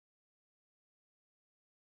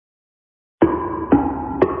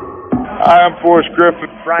I'm Forrest Griffin.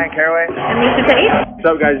 Brian Caraway. And Lisa Tate. What's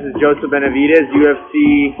up, guys? This is Joseph Benavidez,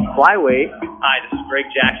 UFC flyweight. Hi, this is Greg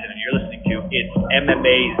Jackson, and you're listening to It's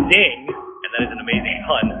MMA Zing, and that is an amazing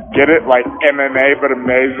pun. Get it? Like MMA, but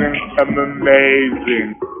amazing?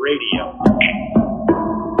 Amazing. Radio.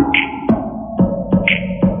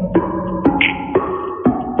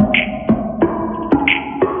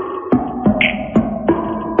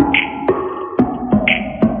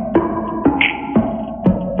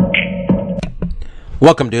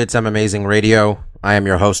 Welcome to It's Amazing Radio. I am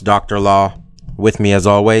your host, Dr. Law. With me, as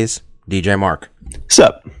always, DJ Mark. What's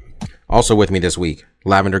up? Also with me this week,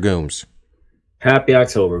 Lavender Gooms. Happy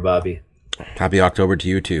October, Bobby. Happy October to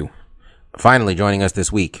you, too. Finally joining us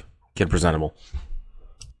this week, Kid Presentable.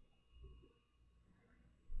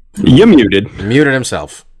 You muted. Muted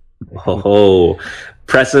himself. Oh,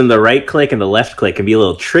 pressing the right click and the left click can be a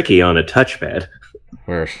little tricky on a touchpad.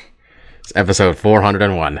 It's episode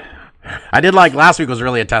 401. I did like last week was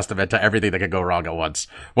really a testament to everything that could go wrong at once.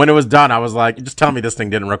 When it was done, I was like, just tell me this thing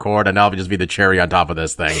didn't record and that'll just be the cherry on top of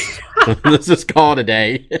this thing. Let's just call it a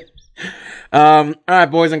day. All right,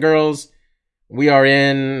 boys and girls, we are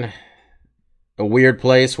in a weird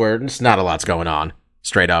place where just not a lot's going on,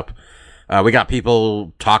 straight up. We got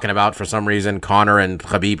people talking about, for some reason, Conor and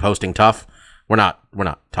Khabib hosting Tough. We're not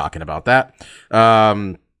talking about that.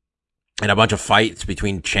 And a bunch of fights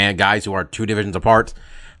between guys who are two divisions apart.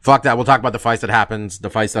 Fuck that. We'll talk about the fights that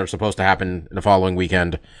are supposed to happen in the following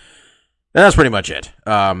weekend. And that's pretty much it.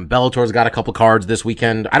 Bellator's got a couple cards this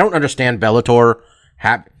weekend. I don't understand Bellator.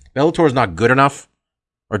 Bellator's not good enough,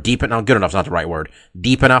 or deep enough. Good enough's not the right word.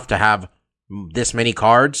 Deep enough to have this many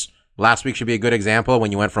cards. Last week should be a good example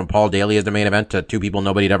when you went from Paul Daly as the main event to two people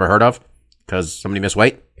nobody had ever heard of because somebody missed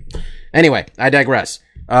weight. Anyway, I digress.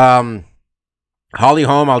 Holly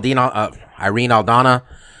Holm, Irene Aldana,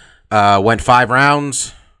 went 5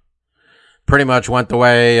 rounds. Pretty much went the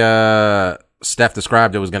way Steph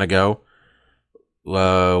described it was going to go,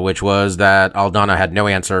 which was that Aldana had no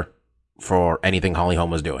answer for anything Holly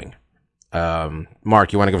Holm was doing.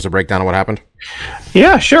 Mark, you want to give us a breakdown of what happened?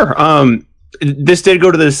 Yeah, sure. This did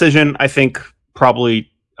go to the decision. I think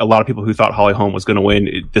probably a lot of people who thought Holly Holm was going to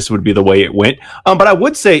win, this would be the way it went. But I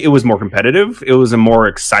would say it was more competitive. It was a more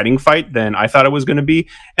exciting fight than I thought it was going to be.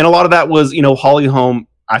 And a lot of that was, Holly Holm,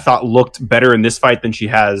 I thought, looked better in this fight than she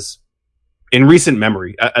has in recent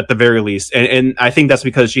memory, at the very least. And I think that's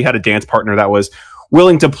because she had a dance partner that was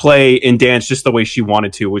willing to play and dance just the way she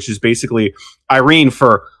wanted to, which is basically Irene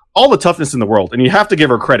for all the toughness in the world. And you have to give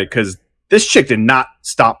her credit because this chick did not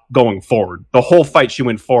stop going forward. The whole fight, she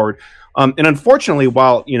went forward. And unfortunately,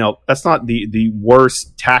 while, that's not the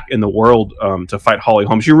worst tack in the world to fight Holly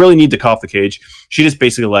Holm, she really need to cut off the cage. She just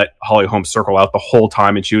basically let Holly Holm circle out the whole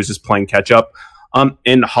time, and she was just playing catch up.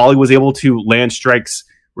 And Holly was able to land strikes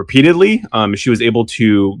repeatedly. She was able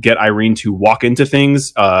to get Irene to walk into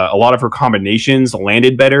things. A lot of her combinations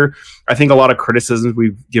landed better. I think a lot of criticisms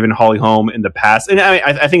we've given Holly Holm in the past, and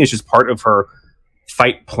I think it's just part of her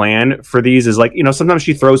fight plan for these, is like, sometimes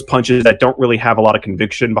she throws punches that don't really have a lot of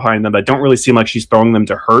conviction behind them, that don't really seem like she's throwing them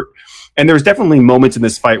to hurt. And there's definitely moments in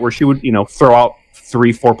this fight where she would, throw out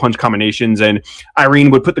 3-4 punch combinations and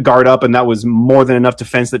Irene would put the guard up, and that was more than enough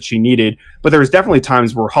defense that she needed. But there was definitely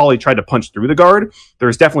times where Holly tried to punch through the guard.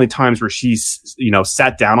 There's definitely times where she's,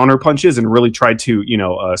 sat down on her punches and really tried to,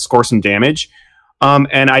 score some damage.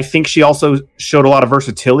 And I think she also showed a lot of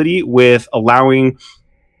versatility with allowing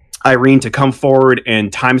Irene to come forward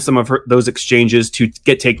and time some of those exchanges to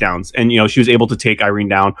get takedowns. And, she was able to take Irene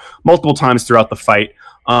down multiple times throughout the fight.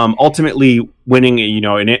 Ultimately winning,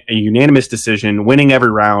 a unanimous decision, winning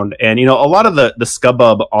every round. And, a lot of the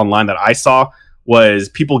scubbub online that I saw was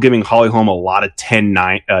people giving Holly Holm a lot of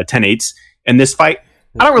 10-8s in this fight.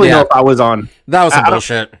 I don't really know if I was on. That was some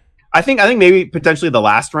bullshit. I think maybe potentially the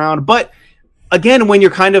last round, but again, when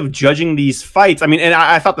you're kind of judging these fights, and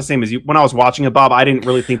I thought the same as you when I was watching it, Bob. I didn't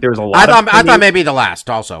really think there was a lot. I thought maybe the last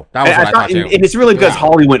also. That was what I thought too. And it's really because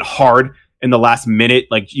Holly went hard in the last minute.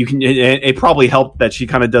 Like it probably helped that she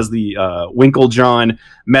kind of does the Winklejohn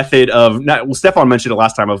method of. Stefan mentioned it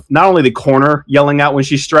last time, of not only the corner yelling out when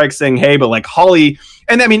she strikes, saying "Hey," but like Holly,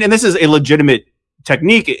 and this is a legitimate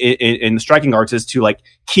technique in the striking arts, is to like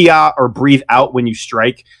kia or breathe out when you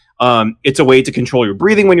strike. It's a way to control your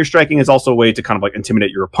breathing when you're striking. It's also a way to kind of like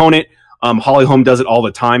intimidate your opponent. Holly Holm does it all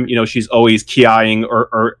the time. She's always kiaing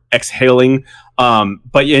or exhaling.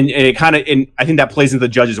 But it kind of, I think that plays into the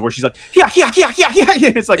judges where she's like, yeah.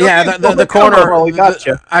 It's like, yeah, okay, the corner.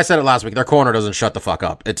 I said it last week. Their corner doesn't shut the fuck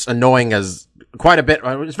up. It's annoying as quite a bit.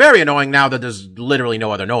 It's very annoying now that there's literally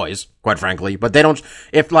no other noise, quite frankly. But they don't.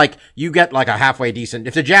 If like you get like a halfway decent,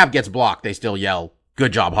 if the jab gets blocked, they still yell,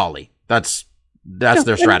 "Good job, Holly." That's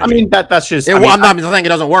their strategy. I mean, that's just. I'm not saying it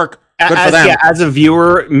doesn't work. Good for them. Yeah, as a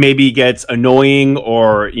viewer, maybe gets annoying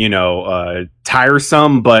or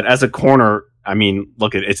tiresome, but as a corner, I mean,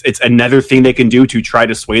 look, it's another thing they can do to try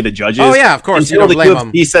to sway the judges. Oh yeah, of course. Until the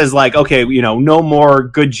UFC says like, okay, no more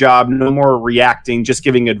good job, no more reacting, just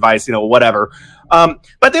giving advice, whatever. But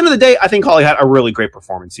at the end of the day, I think Holly had a really great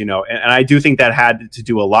performance, and I do think that had to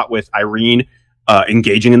do a lot with Irene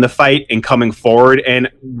engaging in the fight and coming forward.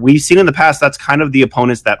 And we've seen in the past that's kind of the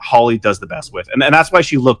opponents that Holly does the best with, and that's why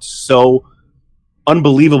she looked so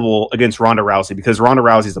unbelievable against Ronda Rousey, because Ronda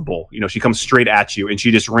Rousey's a bull. She comes straight at you and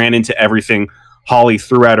she just ran into everything Holly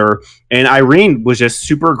threw at her. And Irene was just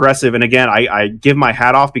super aggressive. And again, I give my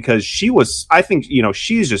hat off because I think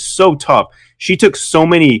she's just so tough. She took so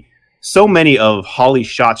many of Holly's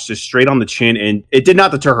shots just straight on the chin, and it did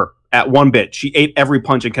not deter her at one bit. She ate every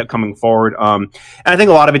punch and kept coming forward. And I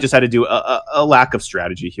think a lot of it just had to do a lack of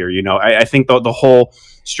strategy here. I think the whole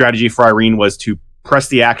strategy for Irene was to press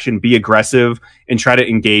the action, be aggressive, and try to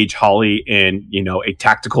engage Holly in, a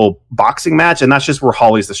tactical boxing match. And that's just where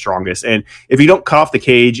Holly's the strongest. And if you don't cut off the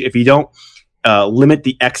cage, if you don't limit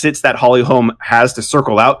the exits that Holly Holm has to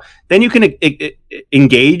circle out, then you can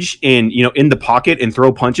engage in the pocket and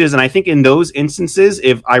throw punches. And I think in those instances,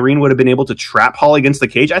 if Irene would have been able to trap Holly against the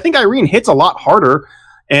cage, I think Irene hits a lot harder.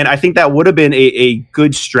 And I think that would have been a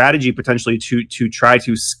good strategy potentially to try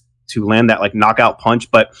to land that like knockout punch.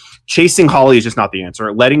 But chasing Holly is just not the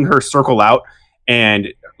answer. Letting her circle out and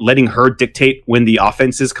letting her dictate when the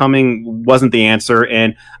offense is coming wasn't the answer.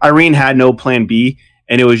 And Irene had no plan B,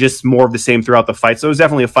 and it was just more of the same throughout the fight. So it was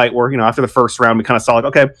definitely a fight where, after the first round, we kind of saw like,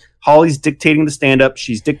 okay, Holly's dictating the stand-up.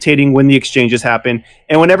 She's dictating when the exchanges happen.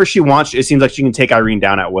 And whenever she wants, it seems like she can take Irene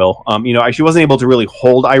down at will. She wasn't able to really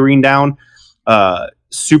hold Irene down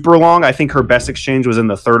super long. I think her best exchange was in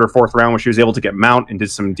the third or fourth round, where she was able to get mount and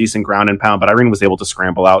did some decent ground and pound, but Irene was able to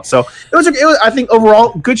scramble out. So it was I think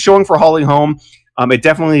overall good showing for Holly Holm. It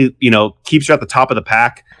definitely, keeps her at the top of the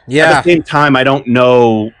pack. Yeah. At the same time, I don't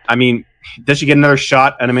know. I mean, does she get another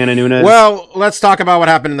shot at Amanda Nunes? Well, let's talk about what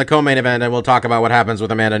happened in the co-main event, and we'll talk about what happens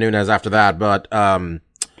with Amanda Nunes after that. But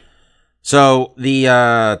so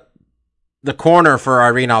the corner for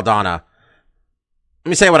Irene Aldana. Let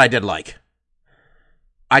me say what I did like.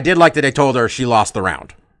 I did like that they told her she lost the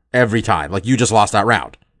round every time. Like, you just lost that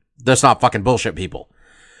round. That's not fucking bullshit, people.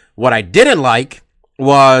 What I didn't like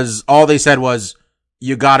was all they said was,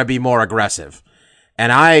 you gotta be more aggressive.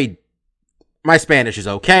 And my Spanish is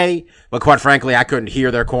okay, but quite frankly, I couldn't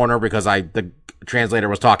hear their corner because the translator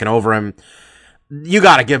was talking over him. You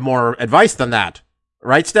gotta give more advice than that.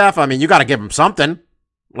 Right, Steph? I mean, you gotta give him something.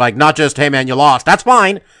 Like, not just, hey man, you lost. That's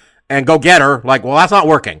fine. And go get her. Like, well, that's not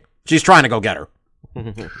working. She's trying to go get her.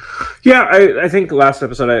 Yeah, I think last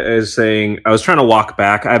episode I was saying I was trying to walk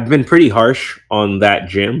back. I've been pretty harsh on that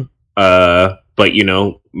gym. But,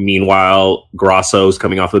 meanwhile, Grosso's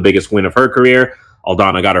coming off the biggest win of her career.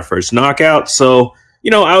 Aldana got her first knockout. So,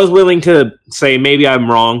 I was willing to say maybe I'm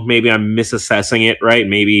wrong. Maybe I'm misassessing it, right?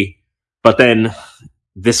 Maybe. But then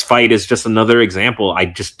this fight is just another example. I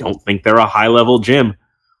just don't think they're a high-level gym.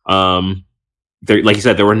 Like you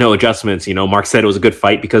said, there were no adjustments. Mark said it was a good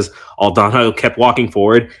fight because Aldana kept walking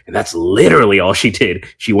forward, and that's literally all she did.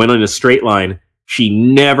 She went in a straight line. She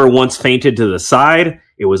never once feinted to the side.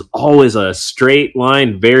 It was always a straight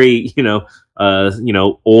line, very,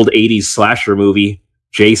 old 80s slasher movie.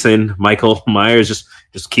 Jason, Michael Myers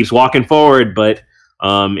just keeps walking forward, but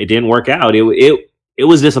it didn't work out. It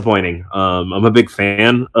was disappointing. I'm a big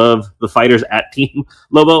fan of the fighters at Team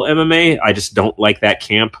Lobo MMA. I just don't like that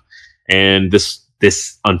camp. And this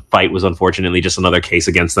fight was unfortunately just another case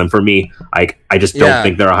against them for me. I just don't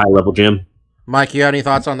think they're a high level gym. Mike, you have any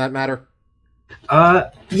thoughts on that matter?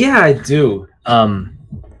 Yeah, I do.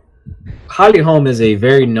 Holly Holm is a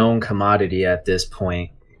very known commodity at this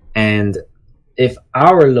point, and if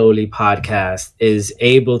our lowly podcast is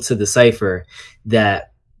able to decipher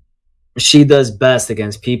that she does best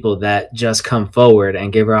against people that just come forward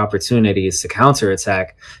and give her opportunities to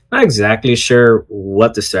counterattack, not exactly sure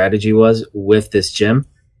what the strategy was with this gym.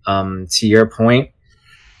 To your point,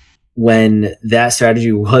 when that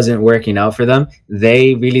strategy wasn't working out for them,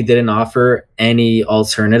 they really didn't offer any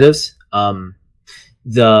alternatives.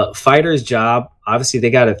 The fighter's job, obviously they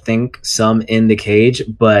got to think some in the cage,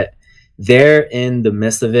 but they're in the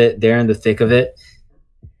midst of it. They're in the thick of it.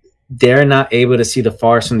 They're not able to see the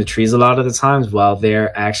forest from the trees a lot of the times while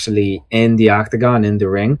they're actually in the octagon, in the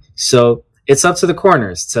ring. So it's up to the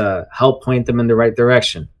corners to help point them in the right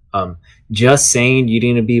direction. Just saying you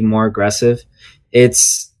need to be more aggressive,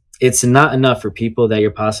 it's not enough for people that you're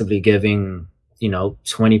possibly giving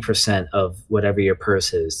 20% of whatever your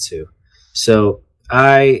purse is too. So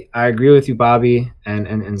I agree with you, Bobby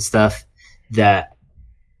and Steph, that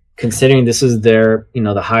considering this is their,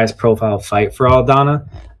 the highest profile fight for Aldana,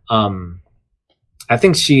 I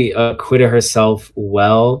think she acquitted herself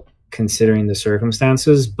well considering the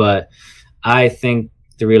circumstances, but I think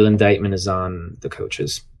the real indictment is on the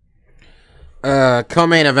coaches.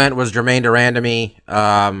 Co-main event was Germaine de Randamie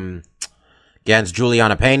against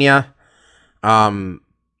Juliana Pena.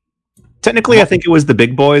 Technically, I think it was the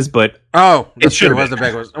big boys, but that's true. It was the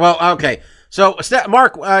big boys. Well, okay. So,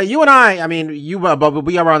 Mark, you and I mean, but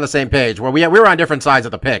we were on the same page where we were on different sides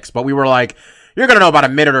of the picks, but we were like, you're going to know about a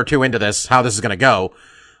minute or two into this how this is going to go.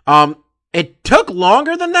 It took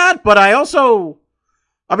longer than that, but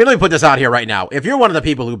let me put this out here right now. If you're one of the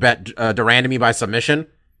people who bet de Randamie by submission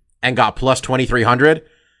and got plus 2,300,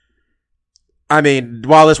 I mean,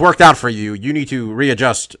 while this worked out for you, you need to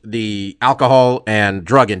readjust the alcohol and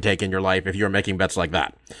drug intake in your life if you're making bets like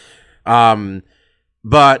that.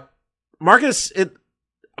 But Marcus,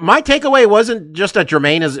 my takeaway wasn't just that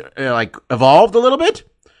Germaine has evolved a little bit.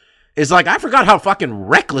 It's like, I forgot how fucking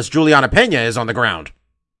reckless Juliana Pena is on the ground.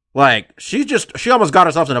 Like, she almost got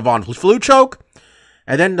herself in a Von Flue choke.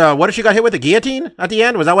 And then, what did she got hit with? A guillotine at the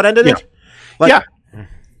end? Was that what ended it? Yeah.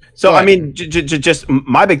 So, I mean, just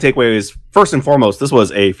my big takeaway is, first and foremost, this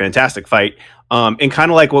was a fantastic fight. And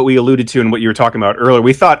kind of like what we alluded to and what you were talking about earlier,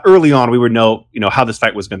 we thought early on we would know, how this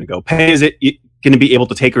fight was going to go. Is it going to be able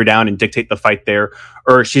to take her down and dictate the fight there?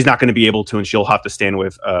 Or she's not going to be able to, and she'll have to stand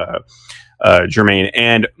with Germaine.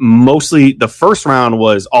 And mostly the first round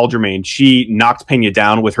was all Germaine. She knocked Pena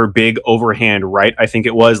down with her big overhand right. I think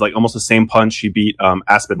it was like almost the same punch she beat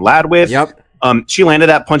Aspen Ladd with. Yep. She landed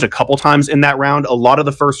that punch a couple times in that round. A lot of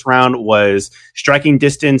the first round was striking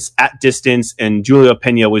distance, at distance, and Julia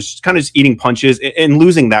Pena was kind of just eating punches and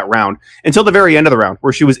losing that round until the very end of the round,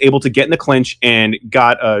 where she was able to get in the clinch and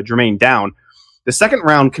got Germaine down. The second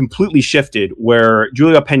round completely shifted, where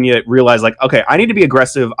Julia Pena realized, like, okay, I need to be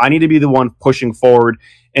aggressive. I need to be the one pushing forward.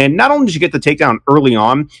 And not only did she get the takedown early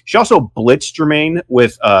on, she also blitzed Germaine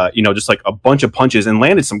with, just like a bunch of punches and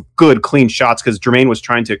landed some good, clean shots because Germaine was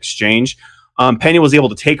trying to exchange. Pena was able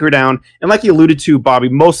to take her down. And like you alluded to, Bobby,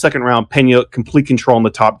 most second round, Pena complete control on the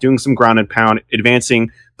top, doing some ground and pound, advancing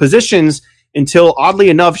positions until, oddly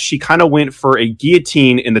enough, she kind of went for a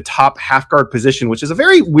guillotine in the top half guard position, which is a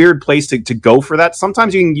very weird place to go for that.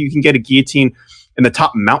 Sometimes you can get a guillotine in the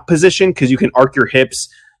top mount position because you can arc your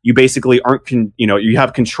hips. You basically you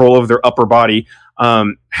have control of their upper body.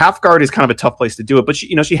 Half guard is kind of a tough place to do it, but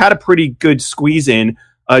she had a pretty good squeeze in.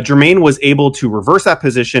 Germaine was able to reverse that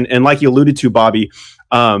position. And like you alluded to, Bobby,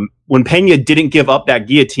 when Pena didn't give up that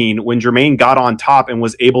guillotine, when Germaine got on top and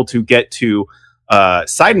was able to get to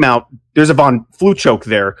side mount, there's a Von Flue choke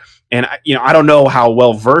there. And, I don't know how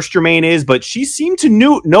well versed Germaine is, but she seemed to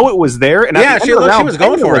know it was there. And yeah, she was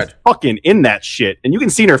going for it. Fucking in that shit. And you can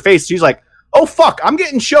see in her face, she's like, oh, fuck, I'm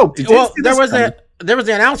getting choked. Well, there was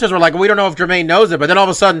the announcers were like, we don't know if Germaine knows it, but then all of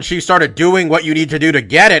a sudden she started doing what you need to do to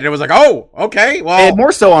get it. And it was like, oh, okay, well. And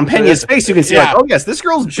more so on Pena's face, you can see like, oh yes, this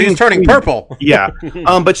she's turning purple. Yeah.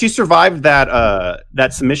 But she survived that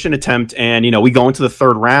submission attempt. And, we go into the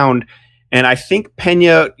third round. And I think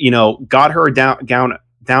Pena, got her down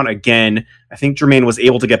again. I think Germaine was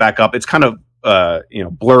able to get back up. It's kind of,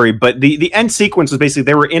 blurry, but the end sequence was basically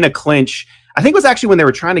they were in a clinch. I think it was actually when they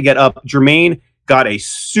were trying to get up, Germaine got a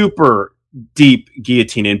super deep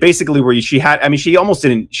guillotine in, basically where she almost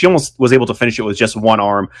was able to finish it with just one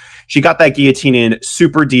arm. She got that guillotine in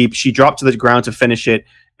super deep. She dropped to the ground to finish it.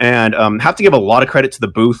 And have to give a lot of credit to the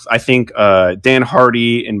booth. I think Dan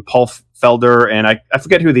Hardy and Paul Felder, and I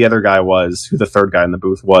forget who the other guy was, who the third guy in the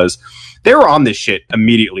booth was. They were on this shit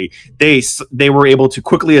immediately. They were able to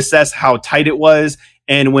quickly assess how tight it was.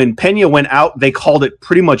 And when Pena went out, they called it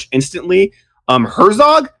pretty much instantly.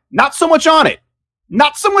 Herzog, not so much on it.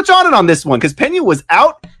 Not so much on it on this one because Pena was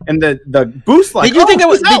out and the boost like. Did you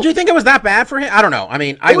think it was that bad for him? I don't know. I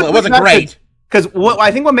mean, it wasn't great. Because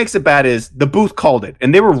I think what makes it bad is the booth called it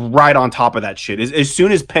and they were right on top of that shit. As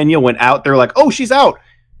soon as Pena went out, they're like, "Oh, she's out."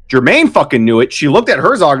 Germaine fucking knew it. She looked at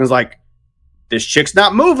Herzog and was like, "This chick's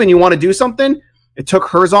not moving. You want to do something?" It took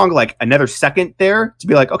Herzog like another second there to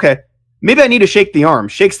be like, "Okay, maybe I need to shake the arm."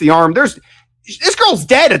 Shakes the arm. This girl's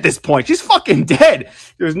dead at this point. She's fucking dead.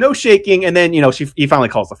 There's no shaking. And then, he finally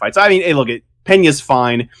calls the fight. So, I mean, hey, look, Pena's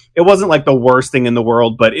fine. It wasn't like the worst thing in the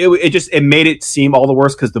world, but it made it seem all the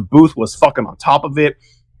worse because the booth was fucking on top of it.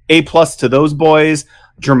 A+ to those boys.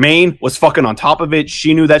 Germaine was fucking on top of it.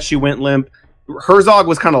 She knew that she went limp. Herzog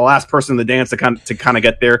was kind of the last person in the dance to kind of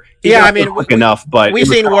get there. He Yeah, got I mean, there quick enough, but we've it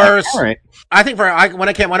was seen kinda like, worse. all right. I think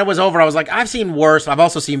when it was over, I was like, I've seen worse. I've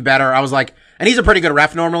also seen better. I was like, and he's a pretty good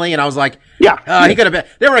ref normally, and I was like, Yeah, he could have been.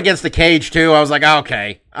 They were against the cage too. I was like,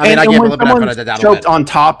 okay. I mean, I and give a when little bit of someone's credit to that. choked on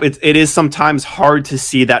top, it is sometimes hard to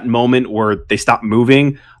see that moment where they stop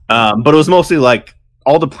moving. But it was mostly like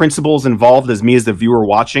all the principals involved, as me as the viewer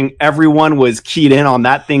watching, everyone was keyed in on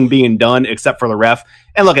that thing being done except for the ref.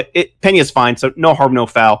 And look, Pena's fine, so no harm, no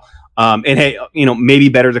foul. And hey, maybe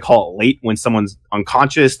better to call it late when someone's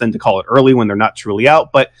unconscious than to call it early when they're not truly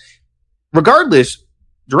out. But regardless,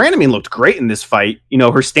 de Randamie looked great in this fight.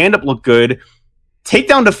 Her stand-up looked good.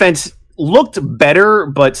 Takedown defense looked better,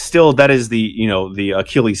 but still, that is the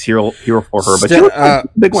Achilles heel for her. But she looked like a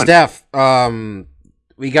big one. Steph,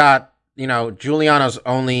 we got Juliana's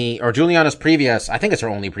previous. I think it's her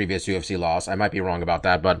only previous UFC loss. I might be wrong about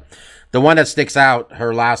that, but the one that sticks out,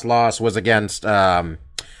 her last loss was against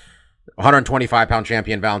 125-pound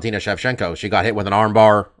champion Valentina Shevchenko. She got hit with an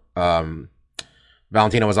armbar.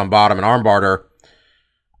 Valentina was on bottom and armbarred her.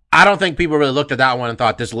 I don't think people really looked at that one and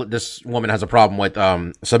thought this woman has a problem with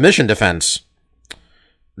submission defense.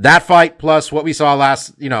 That fight plus what we saw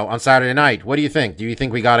on Saturday night. What do you think? Do you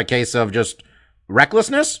think we got a case of just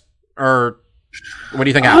recklessness, or what do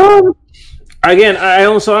you think happened? Again, I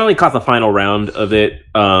only caught the final round of it,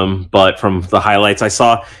 but from the highlights I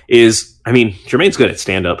saw Germaine's good at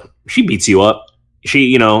stand-up. She beats you up.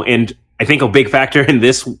 And I think a big factor in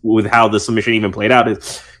this, with how the submission even played out,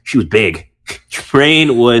 is she was big.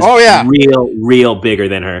 Germaine was real bigger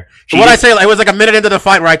than her. I say, it was like a minute into the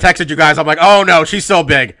fight where I texted you guys. I'm like, oh no, she's so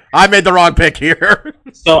big. I made the wrong pick here.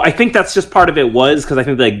 So I think that's just part of it because I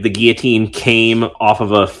think the guillotine came off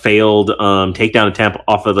of a failed takedown attempt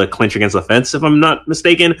off of the clinch against the fence, if I'm not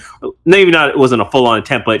mistaken. Maybe not. It wasn't a full-on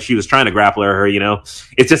attempt, but she was trying to grapple her.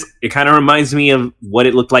 It kind of reminds me of what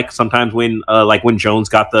it looked like sometimes when Jones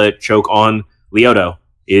got the choke on Lyoto.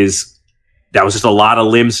 That was just a lot of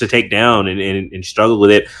limbs to take down and struggle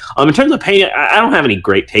with it. In terms of pain, I don't have any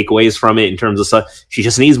great takeaways from it in terms of stuff. She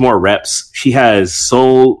just needs more reps. She has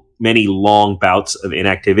so many long bouts of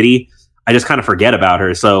inactivity. I just kind of forget about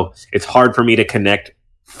her. So it's hard for me to connect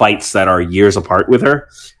fights that are years apart with her.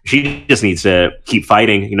 She just needs to keep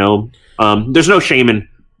fighting, There's no shame in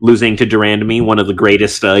losing to de Randamie, one of the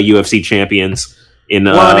greatest UFC champions in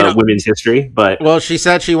women's history, but she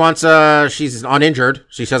said she wants she's uninjured.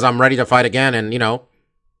 She says I'm ready to fight again, and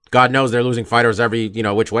God knows they're losing fighters every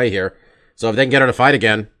which way here. So if they can get her to fight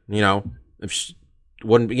again, if she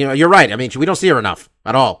wouldn't, you're right. I mean, we don't see her enough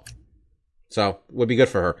at all, so would be good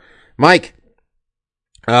for her. Mike,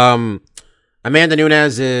 Amanda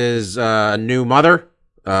Nunes is a new mother.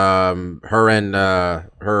 Her and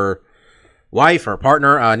her wife, her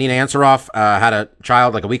partner, Nina Ansaroff, had a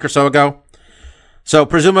child like a week or so ago. So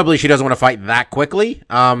presumably she doesn't want to fight that quickly.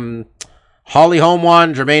 Holly Holm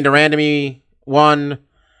won. Germaine de Randamie won.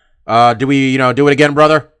 Do we, do it again,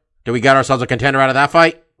 brother? Do we get ourselves a contender out of that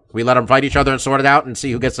fight? We let them fight each other and sort it out and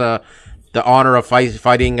see who gets the honor of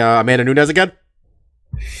fighting Amanda Nunes again?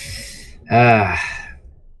 Their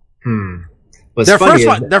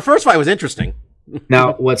first fight was interesting.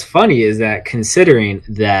 Now, what's funny is that considering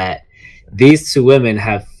that these two women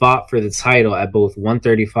have fought for the title at both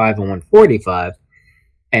 135 and 145,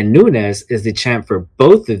 and Nunes is the champ for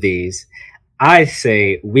both of these, I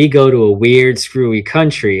say we go to a weird, screwy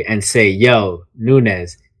country and say, yo,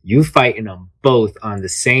 Nunes, you fighting them both on the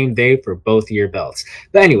same day for both of your belts.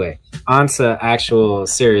 But anyway, on to actual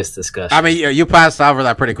serious discussion. I mean, you passed over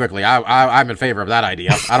that pretty quickly. I'm in favor of that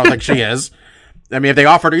idea. I don't think she is. I mean, if they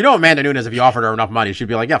offered her, Amanda Nunes, if you offered her enough money, she'd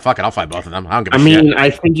be like, yeah, fuck it, I'll fight both of them. I don't give a shit. I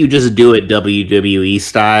think you just do it WWE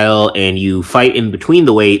style, and you fight in between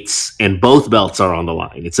the weights, and both belts are on the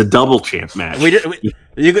line. It's a double champ match. You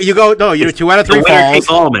do 2 out of 3 falls.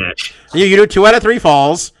 All match. You do 2 out of 3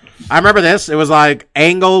 falls. I remember this. It was like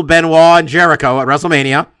Angle, Benoit, and Jericho at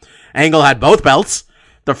WrestleMania. Angle had both belts.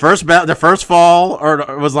 The first fall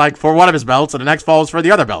was like for one of his belts, and the next fall was for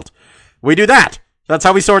the other belt. We do that. That's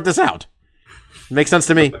how we sort this out. Makes sense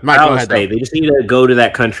to me. Mike, go ahead. They just need to go to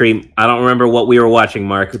that country. I don't remember what we were watching,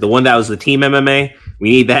 Mark. The one that was the team MMA. We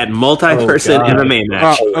need that multi-person MMA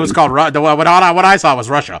match. Well, it was called what I saw was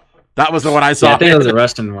Russia. That was the one I saw. Yeah, I think it was a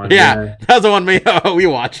Russian one. Yeah, that was the one we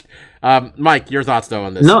watched. Mike, your thoughts though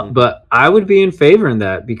on this? No, but I would be in favor in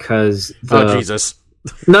that because Jesus.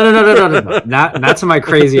 No. Not to my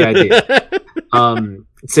crazy idea.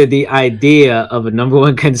 To the idea of a number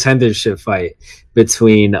one contendership fight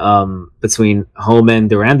between Holm and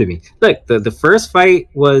de Randamie. Look, the first fight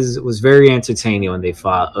was very entertaining when they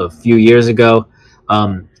fought a few years ago.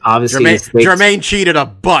 Obviously, Jermaine cheated a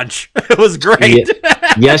bunch. It was great.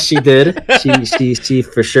 Yes, she did. She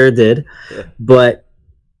for sure did. But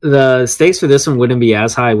the stakes for this one wouldn't be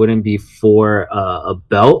as high. Wouldn't be for a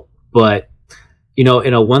belt. But in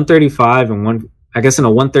a 135 and in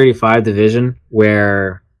a 135 division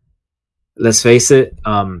where, let's face it,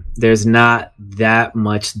 there's not that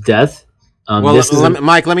much depth.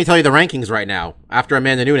 Mike, let me tell you the rankings right now. After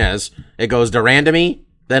Amanda Nunes, it goes Durandamy,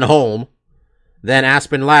 then Holm, then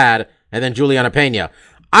Aspen Ladd, and then Juliana Pena.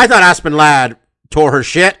 I thought Aspen Ladd tore her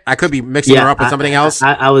shit. I could be mixing her up with something else.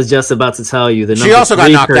 I was just about to tell you. She also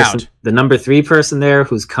got knocked out. The number 3 person there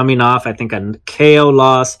who's coming off, I think, a KO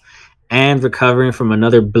loss and recovering from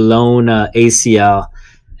another blown ACL,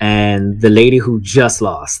 and the lady who just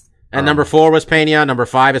lost. And number 4 was Pena. Number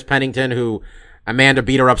 5 is Pennington, who Amanda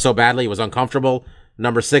beat her up so badly it was uncomfortable.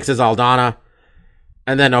 Number 6 is Aldana.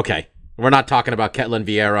 And then, okay, we're not talking about Ketlin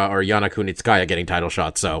Vieira or Yana Kunitskaya getting title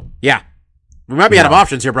shots. So, yeah, we might be out of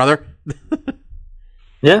options here, brother.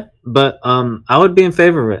 Yeah, but I would be in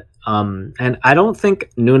favor of it. And I don't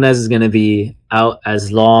think Nunes is going to be out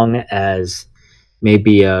as long as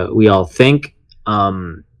maybe we all think.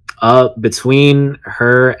 Between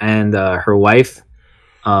her and her wife,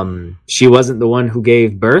 she wasn't the one who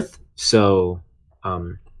gave birth, so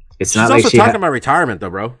it's not like she's also talking about retirement,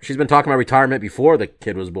 though, bro. She's been talking about retirement before the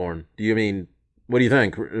kid was born. What do you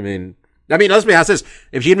think? I mean, let's be honest. This,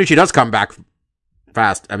 if she does come back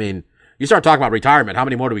fast, you start talking about retirement. How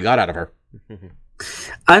many more do we got out of her?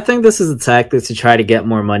 I think this is a tactic to try to get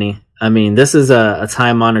more money. This is a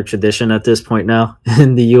time-honored tradition at this point now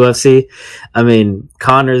in the UFC.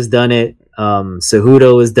 Connor's done it.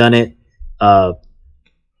 Cejudo has done it.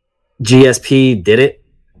 GSP did it.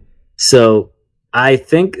 So I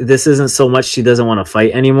think this isn't so much she doesn't want to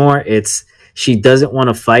fight anymore. It's she doesn't want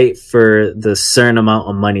to fight for the certain amount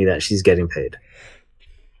of money that she's getting paid.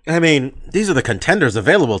 These are the contenders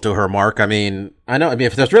available to her, Mark. I know.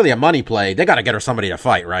 If there's really a money play, they got to get her somebody to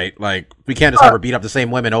fight, right? Like, we can't just have her beat up the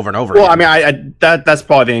same women over and over again. That's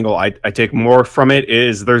probably the angle I take more from it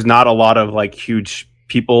is there's not a lot of like huge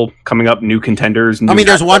people coming up, new contenders.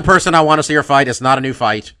 There's one person I want to see her fight. It's not a new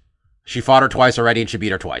fight. She fought her twice already, and she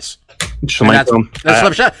beat her twice. That's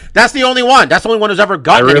the only one. That's the only one who's ever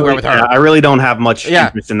gotten anywhere with her. I really don't have much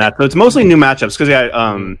interest in that. So it's mostly new matchups because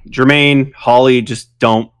Jermaine, Holly just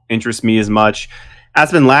don't interest me as much.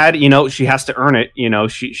 Aspen Ladd, she has to earn it.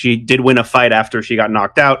 She did win a fight after she got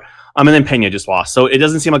knocked out. And then Pena just lost. So it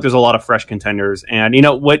doesn't seem like there's a lot of fresh contenders. And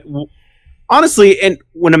honestly, and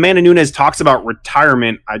when Amanda Nunes talks about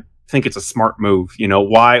retirement, I think it's a smart move.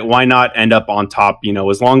 Why not end up on top?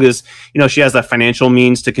 As long as she has that financial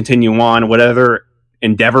means to continue on whatever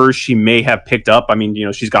endeavors she may have picked up.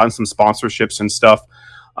 She's gotten some sponsorships and stuff.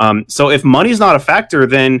 So if money's not a factor,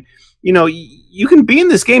 then you can be in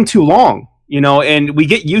this game too long. And we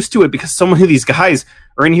get used to it because so many of these guys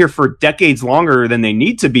are in here for decades longer than they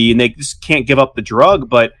need to be, and they just can't give up the drug.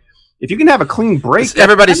 But if you can have a clean break...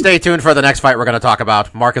 Everybody stay tuned for the next fight we're going to talk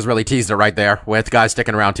about. Mark has really teased it right there with guys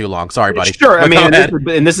sticking around too long. Sorry, buddy. Sure.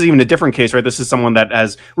 And this is even a different case, right? This is someone that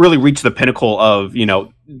has really reached the pinnacle of,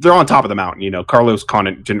 they're on top of the mountain. Carlos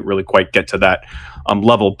Condit didn't really quite get to that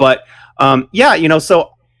level. But, so,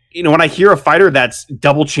 when I hear a fighter that's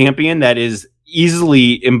double champion, that is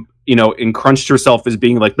easily, encrunched herself as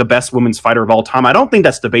being like the best women's fighter of all time, I don't think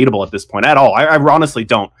that's debatable at this point at all. I honestly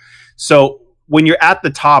don't. So when you're at the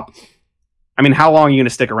top, how long are you going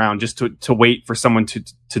to stick around just to wait for someone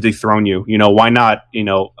to dethrone you? Why not,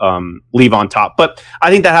 leave on top? But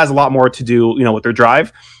I think that has a lot more to do, with their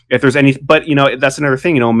drive. If there's any, but that's another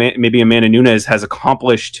thing, maybe Amanda Nunes has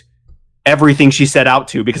accomplished everything she set out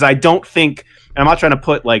to, because I don't think, and I'm not trying to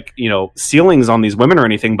put ceilings on these women or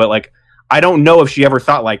anything, but I don't know if she ever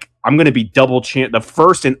thought I'm going to be the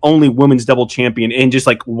first and only women's double champion and just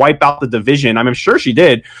wipe out the division. I'm sure she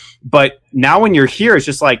did, but now when you're here, it's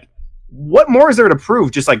just what more is there to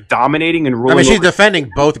prove? Just dominating and ruling. She's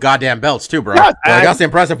defending both goddamn belts too, bro. Yeah, that's the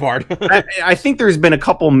impressive part. I think there's been a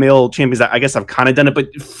couple male champions that I guess I've kind of done it,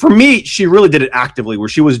 but for me, she really did it actively, where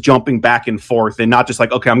she was jumping back and forth and not just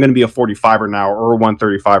okay, I'm going to be a 45er now or a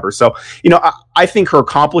 135er. So, I think her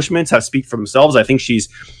accomplishments have speak for themselves. I think she's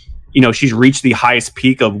reached the highest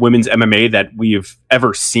peak of women's MMA that we've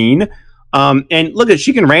ever seen. And look,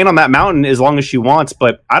 she can reign on that mountain as long as she wants,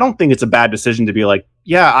 but I don't think it's a bad decision to be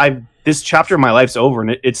this chapter of my life's over,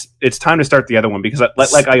 and it's time to start the other one, because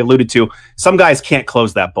like I alluded to, some guys can't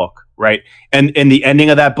close that book, right? And the ending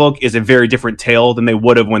of that book is a very different tale than they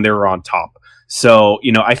would have when they were on top. So,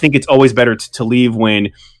 I think it's always better to leave when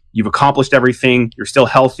you've accomplished everything, you're still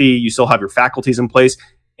healthy, you still have your faculties in place,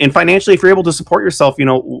 and financially, if you're able to support yourself,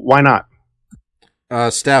 why not?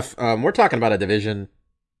 Steph, we're talking about a division.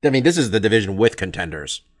 I mean, this is the division with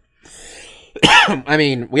contenders. I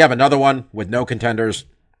mean, we have another one with no contenders.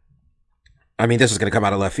 I mean, this is going to come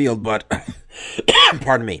out of left field, but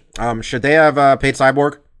pardon me. Should they have paid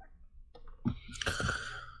Cyborg?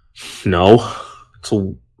 No.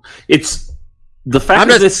 It's the fact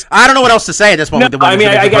that this. I don't know what else to say at this moment. No, I mean,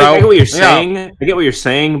 I get what you're saying. Yeah. I get what you're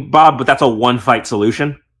saying, Bob, but that's a one-fight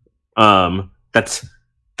solution. That's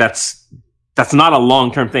not a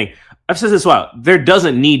long-term thing. I've said this well. There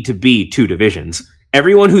doesn't need to be two divisions.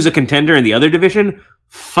 Everyone who's a contender in the other division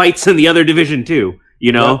fights in the other division too.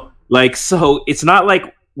 You know, so it's not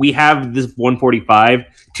like we have this 145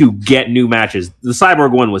 to get new matches. The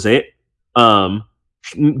Cyborg one was it. For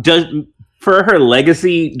her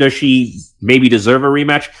legacy, does she maybe deserve a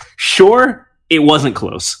rematch? Sure, it wasn't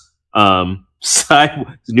close.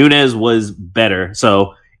 Nunes was better.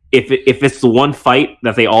 So if it's the one fight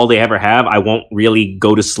that they ever have, I won't really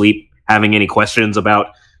go to sleep having any questions about,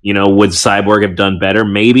 would Cyborg have done better?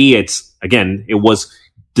 Maybe it was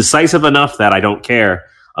decisive enough that I don't care.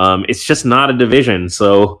 It's just not a division.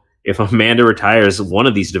 So if Amanda retires, one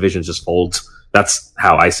of these divisions just folds. That's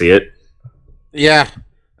how I see it. Yeah.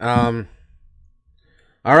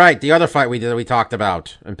 All right, the other fight we talked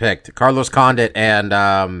about and picked, Carlos Condit and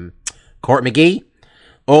Court McGee.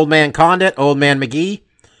 Old man Condit, old man McGee.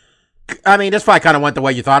 I mean, this fight kind of went the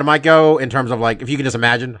way you thought it might go in terms of, like, if you can just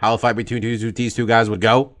imagine how a fight between these two guys would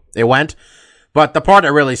go. It went. But the part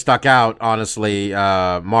that really stuck out, honestly,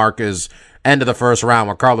 Mark, is end of the first round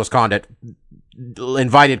where Carlos Condit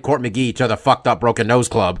invited Court McGee to the fucked up Broken Nose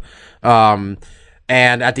Club. And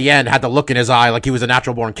at the end had the look in his eye like he was a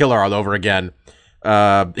natural born killer all over again.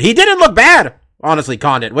 He didn't look bad, honestly,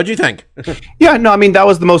 Condit. What'd you think? Yeah, no, I mean, that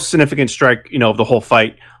was the most significant strike, of the whole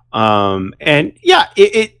fight. And yeah,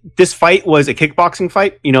 this fight was a kickboxing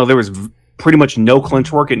fight. There was pretty much no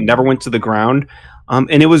clinch work. It never went to the ground.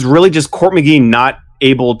 And it was really just Court McGee not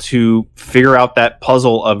able to figure out that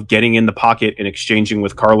puzzle of getting in the pocket and exchanging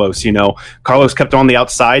with Carlos. Carlos kept on the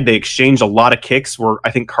outside. They exchanged a lot of kicks where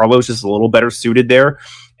I think Carlos is a little better suited there.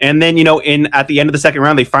 And then, at the end of the second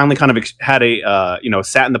round, they finally kind of had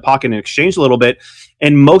sat in the pocket and exchanged a little bit.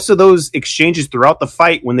 And most of those exchanges throughout the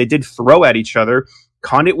fight, when they did throw at each other,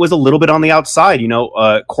 Condit was a little bit on the outside.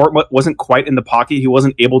 Court wasn't quite in the pocket. He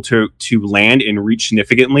wasn't able to land and reach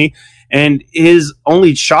significantly. And his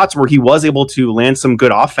only shots where he was able to land some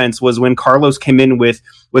good offense was when Carlos came in with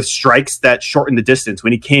strikes that shortened the distance.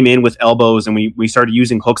 When he came in with elbows and we started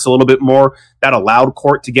using hooks a little bit more, that allowed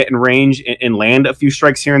Court to get in range and land a few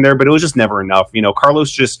strikes here and there, but it was just never enough.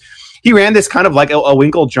 Carlos he ran this kind of like a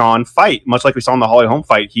Winklejohn fight, much like we saw in the Holly Holm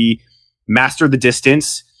fight. He mastered the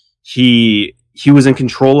distance. He was in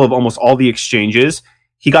control of almost all the exchanges.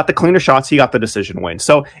 He got the cleaner shots. He got the decision win.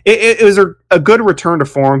 So it was a good return to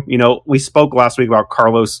form. We spoke last week about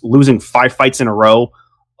Carlos losing 5 fights in a row.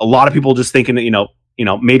 A lot of people just thinking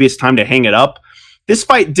that, maybe it's time to hang it up. This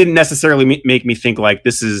fight didn't necessarily make me think like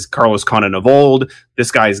this is Carlos Condit of old.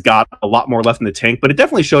 This guy's got a lot more left in the tank, but it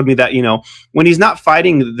definitely showed me that, when he's not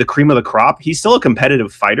fighting the cream of the crop, he's still a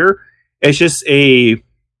competitive fighter. It's just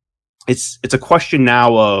it's a question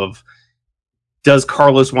now of, does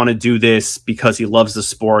Carlos want to do this because he loves the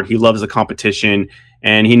sport, he loves the competition,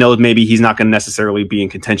 and he knows maybe he's not going to necessarily be in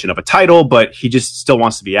contention of a title, but he just still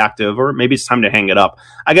wants to be active, or maybe it's time to hang it up.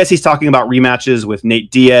 I guess he's talking about rematches with Nate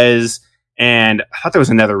Diaz, and I thought there was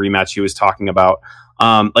another rematch he was talking about,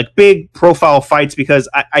 like big profile fights, because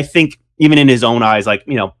I think even in his own eyes, like,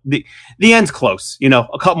 the end's close, a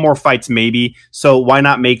couple more fights maybe. So why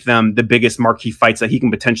not make them the biggest marquee fights that he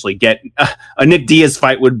can potentially get? A Nick Diaz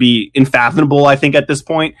fight would be unfathomable, I think, at this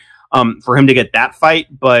point, for him to get that fight.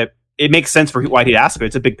 But it makes sense for why he'd ask it.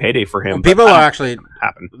 It's a big payday for him. People are actually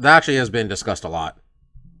happen. That actually has been discussed a lot.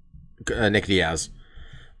 Nick Diaz.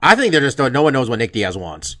 I think they're just no one knows what Nick Diaz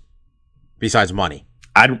wants besides money.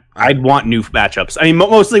 I'd want new matchups. I mean,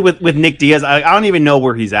 mostly with Nick Diaz. I don't even know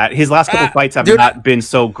where he's at. His last couple fights have not been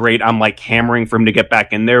so great. I'm like hammering for him to get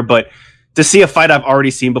back in there. But to see a fight I've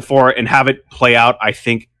already seen before and have it play out, I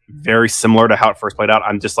think very similar to how it first played out.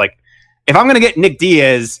 I'm just like, if I'm going to get Nick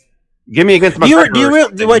Diaz, give me against my Do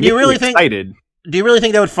you really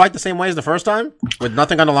think they would fight the same way as the first time with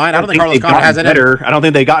nothing on the line? I don't think Carlos Condit has it better. I don't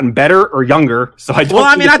think they've gotten better or younger. So I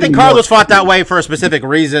think Carlos fought that way for a specific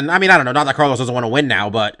reason. I mean, I don't know. Not that Carlos doesn't want to win now,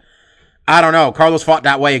 but I don't know. Carlos fought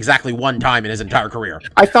that way exactly one time in his entire career.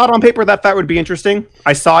 I thought on paper that would be interesting.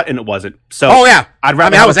 I saw it and it wasn't. So I'd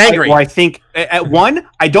rather. I was angry. Where I think at one,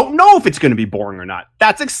 I don't know if it's going to be boring or not.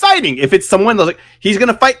 That's exciting. If it's someone like he's going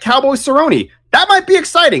to fight Cowboy Cerrone, that might be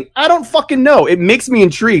exciting. I don't fucking know. It makes me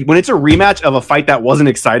intrigued when it's a rematch of a fight that wasn't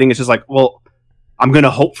exciting. It's just like, well, I'm going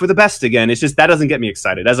to hope for the best again. It's just that doesn't get me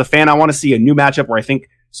excited. As a fan, I want to see a new matchup where I think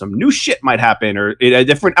some new shit might happen or a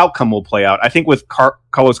different outcome will play out. I think with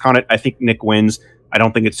Carlos Condit, I think Nick wins. I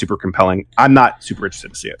don't think it's super compelling. I'm not super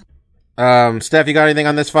interested to see it. Steph, you got anything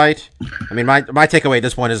on this fight? I mean, my takeaway at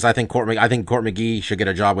this point is I think Court McGee should get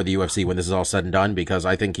a job with the UFC when this is all said and done because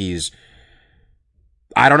I think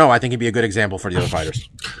I don't know. I think he'd be a good example for the other fighters.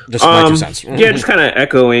 Just my 2 cents. Yeah, just kind of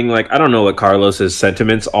echoing. Like, I don't know what Carlos's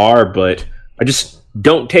sentiments are, but I just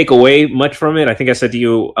don't take away much from it. I think I said to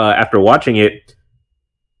you after watching it,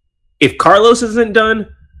 if Carlos isn't done,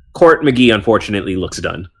 Court McGee unfortunately looks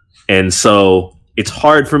done, and so it's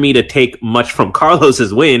hard for me to take much from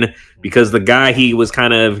Carlos's win because the guy he was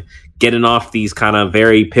kind of getting off these kind of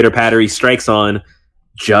very pitter-pattery strikes on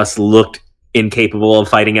just looked incapable of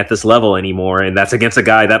fighting at this level anymore, and that's against a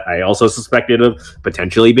guy that I also suspected of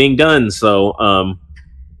potentially being done. So,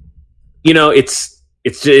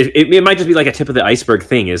 it might just be like a tip of the iceberg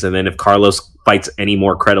thing, and then if Carlos fights any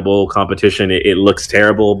more credible competition, it looks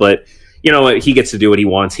terrible. But he gets to do what he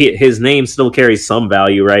wants. His name still carries some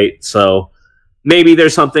value, right? So maybe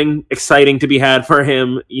there's something exciting to be had for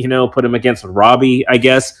him. Put him against Robbie, I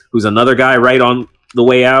guess, who's another guy right on the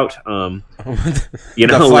way out. The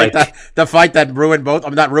fight that ruined both.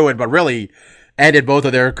 I'm not ruined, but really ended both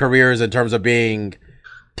of their careers in terms of being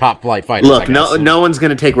top flight fighters. Look, no one's going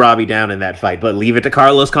to take Robbie down in that fight, but leave it to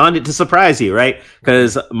Carlos Condit to surprise you, right?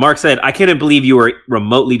 Because Mark said, I couldn't believe you were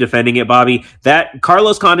remotely defending it, Bobby. That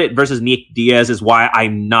Carlos Condit versus Nick Diaz is why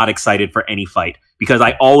I'm not excited for any fight, because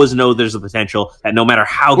I always know there's a potential that no matter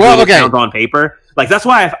how good it sounds on paper, like that's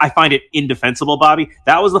why I find it indefensible, Bobby.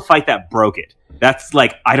 That was the fight that broke it. That's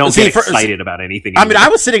like, I don't get excited about anything anymore. I mean, I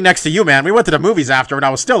was sitting next to you, man. We went to the movies after, and I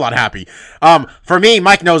was still unhappy. For me,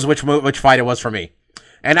 Mike knows which fight it was for me.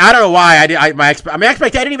 And I don't know why I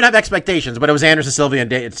didn't even have expectations, but it was Anderson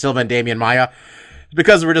Silva and Damian Maia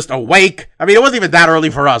because we're just awake. I mean, it wasn't even that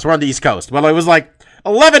early for us. We're on the East Coast. Well, it was like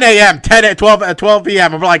 11 a.m., 12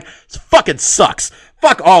 p.m., and we're like, this fucking sucks.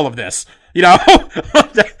 Fuck all of this, But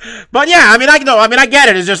yeah, I get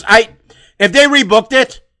it. It's just, if they rebooked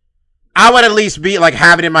it, I would at least be like,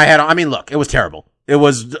 have it in my head. I mean, look, it was terrible. It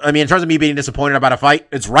was, in terms of me being disappointed about a fight,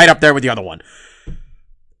 it's right up there with the other one.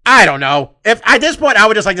 I don't know. If at this point, I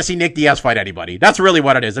would just like to see Nick Diaz fight anybody. That's really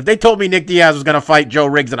what it is. If they told me Nick Diaz was going to fight Joe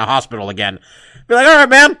Riggs in a hospital again, I'd be like, all right,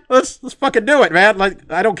 man, let's fucking do it, man.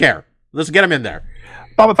 Like, I don't care. Let's get him in there.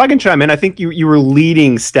 Bob, if I can chime in, I think you were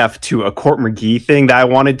leading Steph to a Court McGee thing that I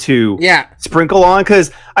wanted to sprinkle on,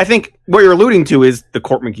 because I think what you're alluding to is the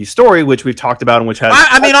Court McGee story, which we've talked about and which has...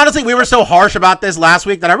 I mean, honestly, we were so harsh about this last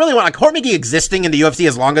week that I really want... Court McGee existing in the UFC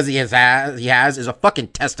as long as he has is a fucking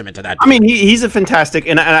testament to that. I mean, he's a fantastic...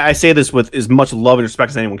 And I say this with as much love and respect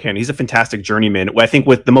as anyone can. He's a fantastic journeyman, I think,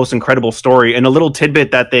 with the most incredible story. And a little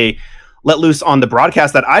tidbit that they let loose on the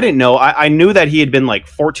broadcast that I didn't know. I knew that he had been like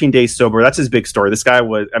 14 days sober. That's his big story. This guy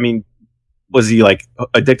was he like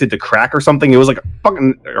addicted to crack or something? It was like a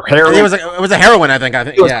fucking heroin. It was a heroin, I think.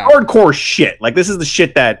 It was hardcore shit. Like, this is the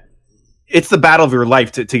shit that it's the battle of your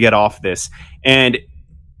life to get off this. And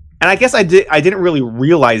I guess I didn't really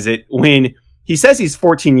realize it when he says he's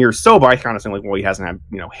 14 years sober. I kind of think like, well, he hasn't had,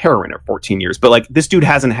 heroin or 14 years, but like, this dude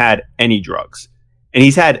hasn't had any drugs and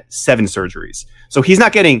he's had 7 surgeries. So he's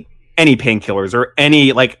not getting any painkillers or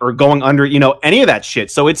any or going under, any of that shit.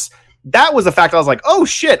 So that was a fact. I was like, oh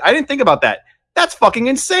shit, I didn't think about that. That's fucking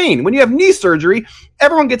insane. When you have knee surgery,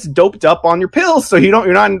 everyone gets doped up on your pills, so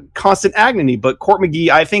you're not in constant agony. But Court McGee,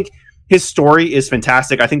 I think his story is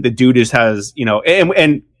fantastic. I think the dude has,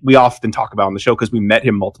 and we often talk about on the show because we met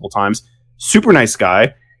him multiple times. Super nice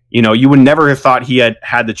guy. You would never have thought he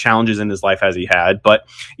had the challenges in his life as he had. But,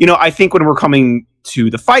 I think when we're coming to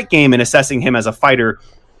the fight game and assessing him as a fighter,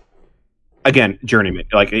 again, journeyman.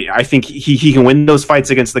 Like, I think he can win those fights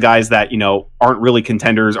against the guys that aren't really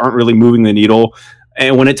contenders, aren't really moving the needle.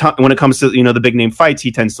 And when it comes to the big name fights,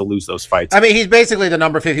 he tends to lose those fights. I mean, he's basically the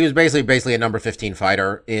number 15. He was basically a number 15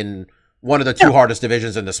 fighter in one of the two hardest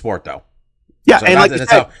divisions in the sport, though. Yeah, so and like you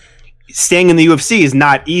said, staying in the UFC is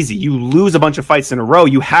not easy. You lose a bunch of fights in a row.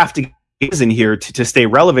 You have to get in here to stay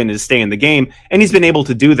relevant and to stay in the game. And he's been able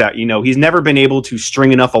to do that. He's never been able to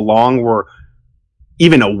string enough along where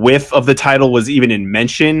even a whiff of the title was even in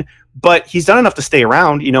mention, but he's done enough to stay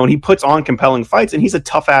around, and he puts on compelling fights, and he's a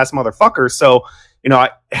tough ass motherfucker. So,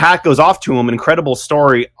 hat goes off to him. An incredible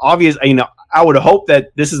story. Obvious, I would hope that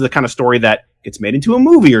this is the kind of story that gets made into a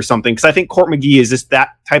movie or something, because I think Court McGee is just that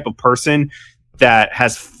type of person that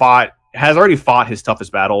has already fought his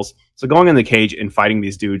toughest battles. So going in the cage and fighting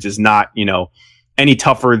these dudes is not, any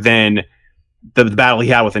tougher than the battle he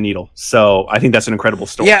had with the needle. So I think that's an incredible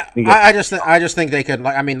story. Yeah, I just think they could.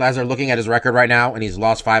 I mean, as they're looking at his record right now, and he's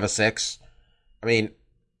lost 5 of 6. I mean,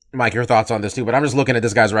 Mike, your thoughts on this too? But I'm just looking at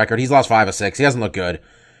this guy's record. He's lost 5 of 6. He doesn't look good.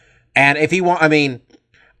 And if he I mean,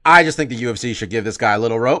 I just think the UFC should give this guy a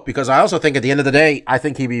little rope, because I also think at the end of the day, I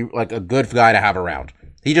think he'd be like a good guy to have around.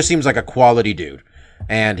 He just seems like a quality dude,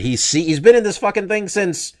 and he's been in this fucking thing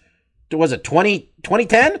since, was it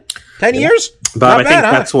 2010? 10 years? Bob, I think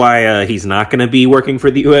that's why he's not going to be working for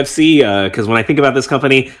the UFC, because when I think about this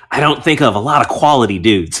company, I don't think of a lot of quality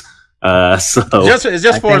dudes. It's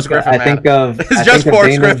just Forrest Griffin, man. I think of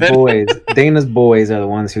Forrest Griffin. Boys. Dana's boys are the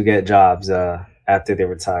ones who get jobs after they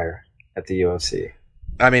retire at the UFC.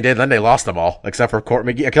 I mean, then they lost them all, except for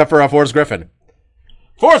except for Forrest Griffin.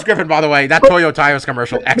 Forrest Griffin, by the way, that Toyo Tires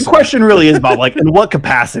commercial, excellent. The question really is about, like, in what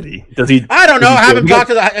capacity does he? I don't know. I haven't talked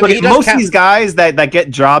to that. I mean, most of these guys that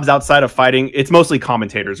get jobs outside of fighting, it's mostly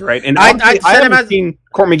commentators, right? And I haven't seen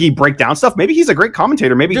Court McGee break down stuff. Maybe he's a great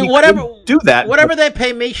commentator. Maybe he could do that. Whatever they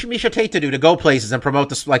pay Misha Tate to do, to go places and promote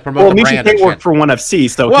this, like promote the brand. Misha Tate worked for ONE FC,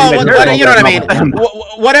 so you know what I mean.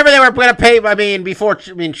 Whatever they were going to pay. I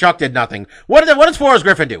mean, Chuck did nothing. What does Forrest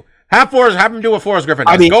Griffin do? Have him do what Forrest Griffin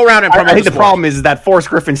does. Go around and promote. I think the problem is that Forrest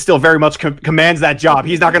Griffin still very much commands that job.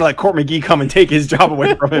 He's not going to let Court McGee come and take his job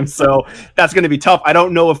away from him. So that's going to be tough. I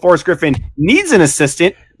don't know if Forrest Griffin needs an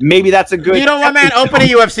assistant. Maybe that's a good. You know what, man? Open a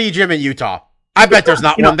UFC gym in Utah. I bet there's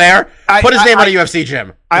not one there. Put his name on a UFC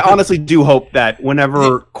gym. I honestly do hope that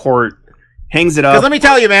whenever Court hangs it up. Because let me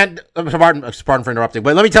tell you, man. Pardon for interrupting,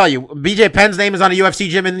 but let me tell you, BJ Penn's name is on a UFC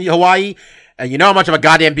gym in Hawaii. And you know how much of a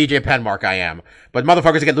goddamn BJ Penn mark I am. But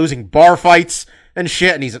motherfuckers get losing bar fights and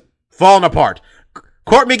shit, and he's falling apart.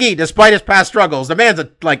 Court McGee, despite his past struggles, the man's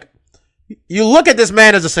you look at this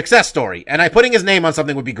man as a success story, and putting his name on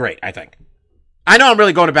something would be great, I think. I know I'm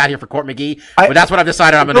really going to bat here for Court McGee, but that's what I've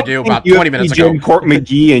decided I'm going to do about 20 minutes ago. Court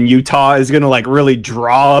McGee in Utah is going to really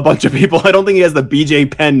draw a bunch of people. I don't think he has the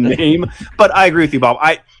BJ Penn name, but I agree with you, Bob.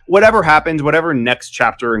 Whatever happens, whatever next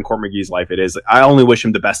chapter in Court McGee's life it is, I only wish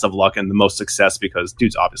him the best of luck and the most success, because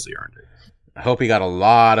dude's obviously earned it. I hope he got a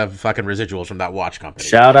lot of fucking residuals from that watch company.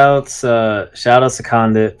 Shout outs to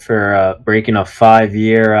Condit for breaking a 5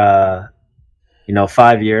 year,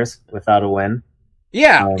 5 years without a win.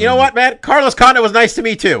 Yeah, you know what, man? Carlos Condit was nice to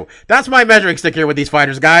me too. That's my measuring stick here with these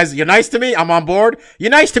fighters, guys. You're nice to me, I'm on board.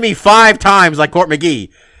 You're nice to me 5 times like Court McGee.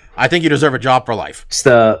 I think you deserve a job for life. Just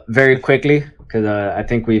very quickly, because I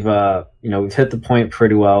think we've hit the point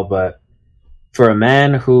pretty well. But for a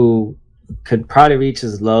man who could probably reach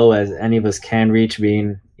as low as any of us can reach,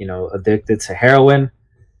 being addicted to heroin,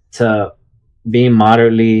 to being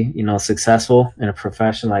moderately successful in a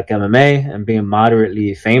profession like MMA, and being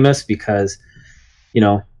moderately famous because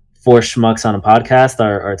 4 schmucks on a podcast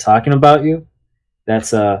are talking about you,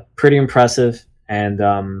 that's pretty impressive. And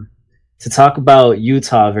to talk about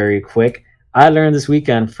Utah very quick, I learned this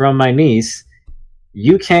weekend from my niece,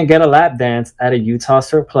 you can't get a lap dance at a Utah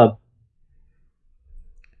strip club.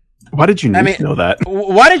 Why did your niece know that?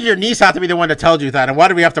 Why did your niece have to be the one that told you that? And why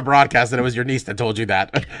did we have to broadcast that it was your niece that told you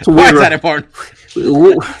that? Why is that important?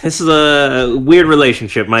 This is a weird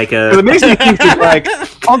relationship, Micah. It makes me think it's like,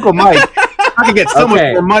 Uncle Mike, I can get so much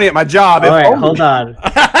more money at my job. All right, hold on.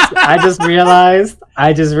 I just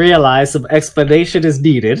realized some explanation is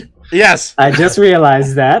needed. Yes. I just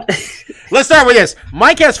realized that. Let's start with this.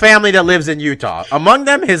 Mike has family that lives in Utah. Among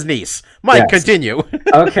them, his niece. Mike, continue.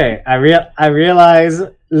 Okay, I realize,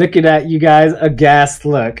 looking at you guys, aghast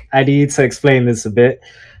look. I need to explain this a bit.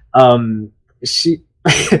 She,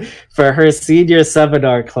 for her senior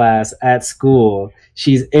seminar class at school,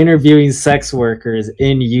 she's interviewing sex workers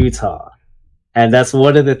in Utah. And that's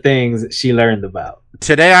one of the things she learned about.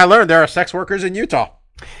 Today I learned there are sex workers in Utah.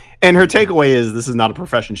 And her takeaway is this is not a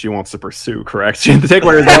profession she wants to pursue, correct? The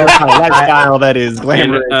takeaway is that kind of lifestyle that is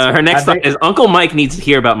glamorous. Her next thought is Uncle Mike needs to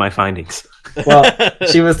hear about my findings. Well,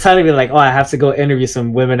 she was telling me I have to go interview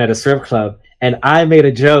some women at a strip club. And I made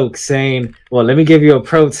a joke saying, well, let me give you a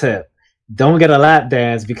pro tip. Don't get a lap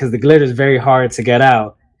dance because the glitter is very hard to get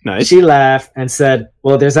out. Nice. She laughed and said,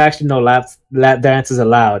 well, there's actually no lap dances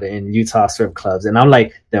allowed in Utah strip clubs. And I'm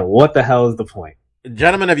like, then what the hell is the point?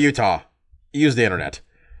 Gentlemen of Utah, use the internet.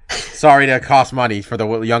 Sorry to cost money for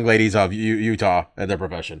the young ladies of Utah and their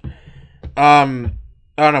profession. I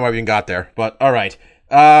don't know why we even got there, but all right.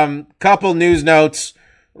 Couple news notes.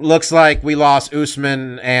 Looks like we lost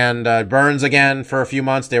Usman and Burns again for a few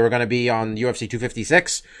months. They were going to be on UFC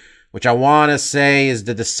 256, which I want to say is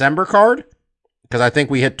the December card, because I think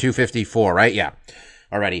we hit 254, right? Yeah,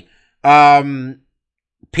 already.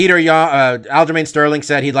 Peter Yan, Aljamain Sterling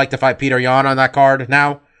said he'd like to fight Peter Yan on that card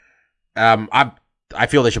now. I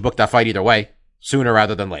feel they should book that fight either way, sooner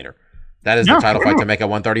rather than later. That is the title fight to make at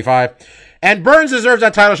 135. And Burns deserves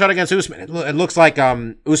that title shot against Usman. It looks like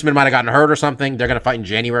Usman might have gotten hurt or something. They're going to fight in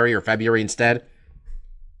January or February instead.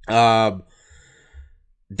 Dana's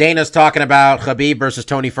talking about Khabib versus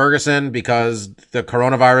Tony Ferguson because the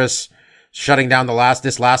coronavirus shutting down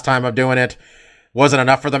this last time of doing it wasn't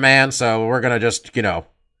enough for the man. So we're going to just,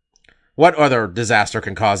 what other disaster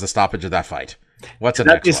can cause the stoppage of that fight? What's the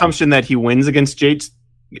next the assumption that he wins against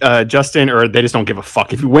Justin, or they just don't give a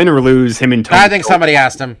fuck if you win or lose him and Tony? I think somebody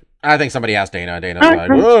asked him. I think somebody asked Dana. Dana's like,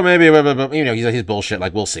 oh, maybe, he's bullshit.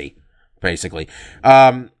 Like, we'll see, basically.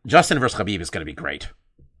 Justin versus Khabib is going to be great.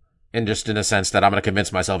 And just in a sense that I'm going to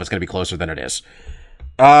convince myself it's going to be closer than it is.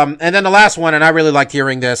 And then the last one, and I really liked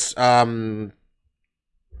hearing this, Cowboy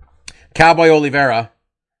Oliveira,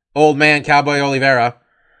 old man Cowboy Oliveira,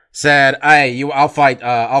 said, "Hey, I'll fight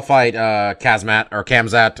Kazmat or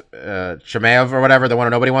Kamzat Shemaev or whatever, the one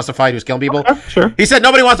who nobody wants to fight, who's killing people." Sure. He said,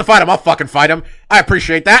 "Nobody wants to fight him. I'll fucking fight him." I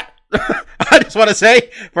appreciate that. I just want to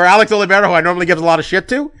say, for Alex Oliveira, who I normally give a lot of shit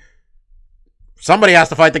to, somebody has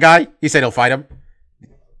to fight the guy. He said he'll fight him.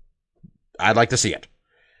 I'd like to see it.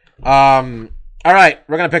 All right,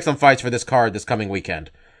 we're gonna pick some fights for this card this coming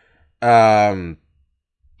weekend.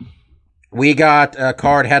 We got a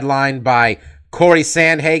card headlined by Corey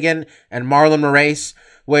Sandhagen and Marlon Moraes,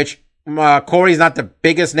 which Corey's not the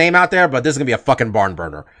biggest name out there, but this is going to be a fucking barn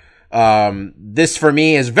burner. This for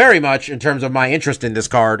me is very much, in terms of my interest in this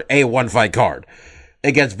card, a one-fight card.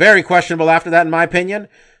 It gets very questionable after that, in my opinion.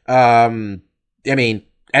 Edson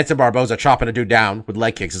Barboza chopping a dude down with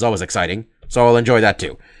leg kicks is always exciting, so I'll enjoy that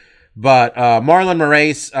too. But Marlon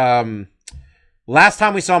Moraes, last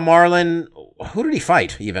time we saw Marlon, who did he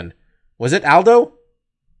fight even? Was it Aldo?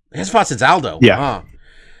 His fought since Aldo. Yeah.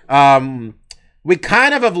 We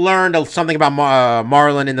kind of have learned something about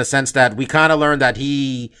Marlon in the sense that we kind of learned that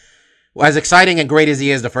he, as exciting and great as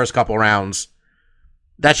he is the first couple rounds,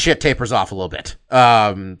 that shit tapers off a little bit,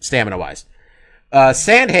 stamina-wise.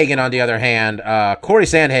 Sandhagen, on the other hand, Corey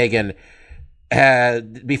Sandhagen,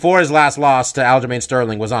 before his last loss to Aljamain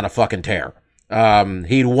Sterling, was on a fucking tear.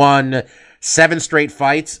 He'd won 7 straight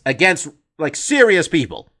fights against, serious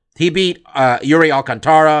people. He beat Yuri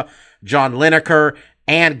Alcantara, John Lineker,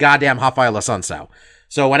 and goddamn Rafael Assunção.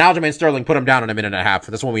 So when Aljamain Sterling put him down in a minute and a half,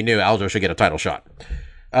 that's when we knew Aljo should get a title shot.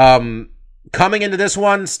 Coming into this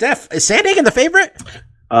one, Steph, is Sandhagen the favorite?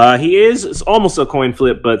 He is. It's almost a coin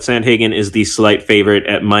flip, but Sandhagen is the slight favorite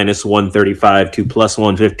at minus 135 to plus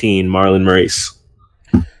 115, Marlon Moraes.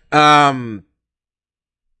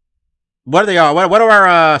 What are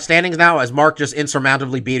our standings now? Is Mark just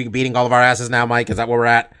insurmountably beating all of our asses now, Mike? Is that where we're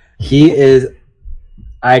at? He is.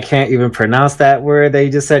 I can't even pronounce that word.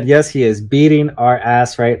 They just said, yes, he is beating our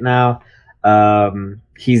ass right now.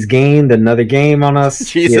 He's gained another game on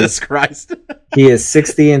us. Jesus Christ. He is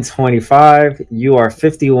 60-25. You are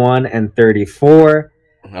 51-34.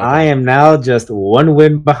 Okay. I am now just one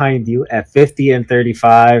win behind you at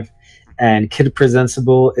 50-35. And Kid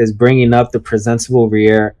Presentable is bringing up the Presentable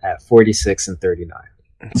rear at 46-39.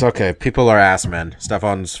 It's okay. People are ass men.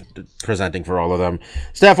 Stefan's presenting for all of them.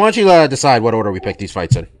 Steph, why don't you decide what order we pick these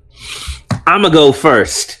fights in? I'm going to go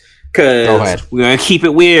first, because we're going to keep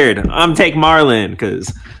it weird. I'm take Marlon,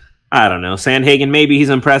 because, I don't know, Sandhagen, maybe he's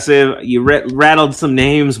impressive. You rattled some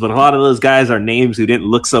names, but a lot of those guys are names who didn't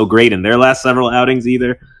look so great in their last several outings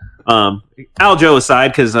either. Aljo aside,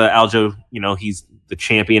 because Aljo, he's the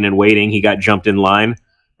champion in waiting. He got jumped in line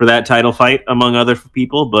for that title fight, among other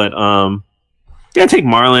people, but yeah, take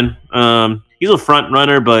Marlon. He's a front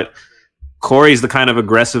runner, but Corey's the kind of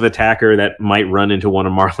aggressive attacker that might run into one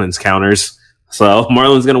of Marlon's counters. So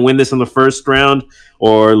Marlon's going to win this in the first round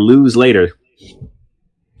or lose later.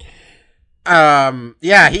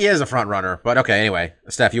 Yeah, he is a front runner, but okay, anyway.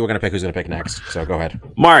 Steph, you were going to pick who's going to pick next, so go ahead.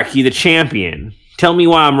 Mark, you the champion. Tell me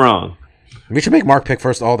why I'm wrong. We should make Mark pick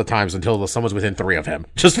first all the times until someone's within 3 of him,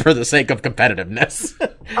 just for the sake of competitiveness.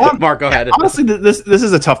 Mark, go ahead. Honestly, this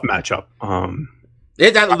is a tough matchup.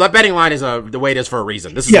 The betting line is the way it is for a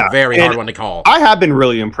reason. This is a very hard one to call. I have been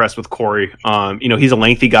really impressed with Corey. He's a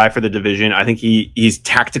lengthy guy for the division. I think he's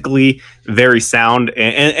tactically very sound,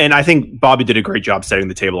 and I think Bobby did a great job setting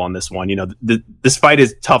the table on this one. This fight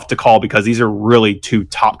is tough to call because these are really 2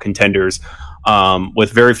 top contenders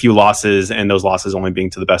with very few losses, and those losses only being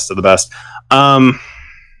to the best of the best. I'm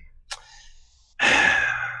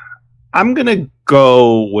gonna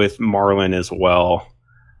go with Marlon as well.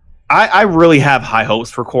 I really have high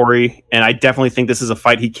hopes for Corey, and I definitely think this is a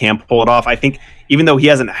fight he can pull it off. I think even though he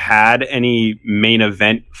hasn't had any main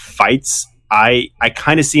event fights, I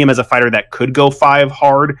kind of see him as a fighter that could go 5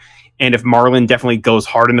 hard And if Marlon definitely goes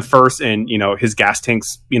hard in the first and, his gas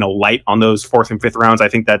tanks, light on those 4th and 5th rounds, I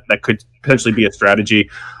think that could potentially be a strategy.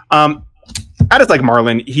 I just like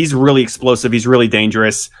Marlon. He's really explosive. He's really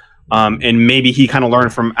dangerous. And maybe he kind of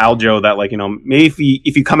learned from Aljo that, maybe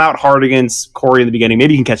if you come out hard against Corey in the beginning,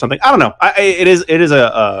 maybe you can catch something. I don't know. It is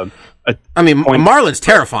a point. Marlon's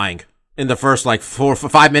terrifying in the first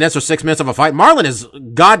 5 minutes or 6 minutes of a fight. Marlon is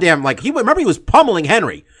goddamn he was pummeling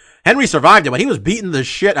Henry. Henry survived it, but he was beating the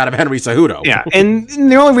shit out of Henry Cejudo. Yeah, and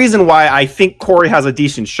the only reason why I think Corey has a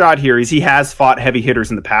decent shot here is he has fought heavy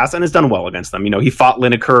hitters in the past and has done well against them. He fought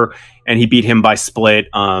Lineker and he beat him by split.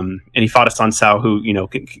 And he fought a Sunsao who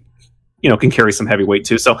can carry some heavyweight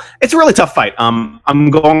too. So it's a really tough fight.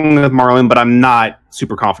 I'm going with Marlon, but I'm not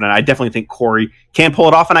super confident. I definitely think Corey can pull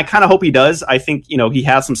it off, and I kind of hope he does. I think he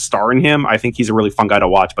has some star in him. I think he's a really fun guy to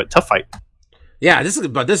watch, but tough fight. Yeah, this is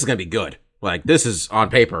going to be good. This is on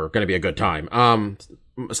paper going to be a good time.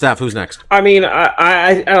 Steph, who's next? I mean,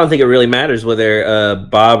 I don't think it really matters whether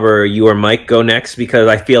Bob or you or Mike go next, because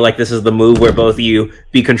I feel like this is the move where both of you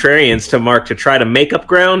be contrarians to Mark to try to make up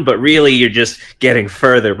ground, but really you're just getting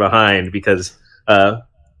further behind because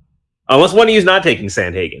unless one of you is not taking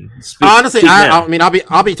Sandhagen. Honestly, I mean, I'll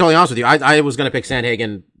be totally honest with you. I was going to pick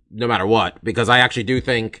Sandhagen no matter what, because I actually do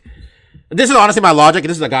think this is honestly my logic.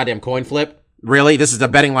 This is a goddamn coin flip. Really, this is the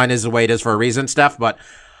betting line is the way it is for a reason, Steph, but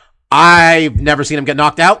I've never seen him get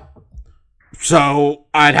knocked out. So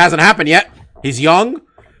it hasn't happened yet. He's young.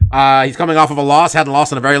 He's coming off of a loss, hadn't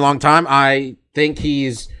lost in a very long time. I think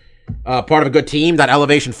he's part of a good team, that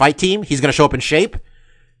Elevation Fight team. He's going to show up in shape,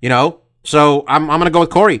 So I'm going to go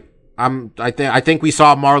with Corey. I think we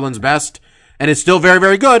saw Marlon's best, and it's still very,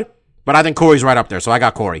 very good, but I think Corey's right up there, so I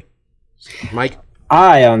got Corey. Mike?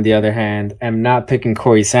 I, on the other hand, am not picking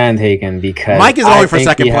Corey Sandhagen because Mike is going for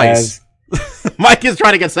second place. Mike is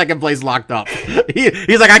trying to get second place locked up.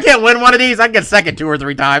 He's like, I can't win one of these. I can get second 2 or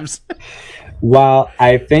 3 times. While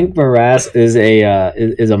I think Moraes is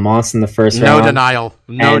a monster in the first round,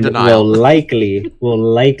 no denial, will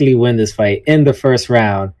likely win this fight in the first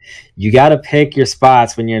round. You got to pick your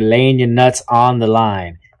spots when you're laying your nuts on the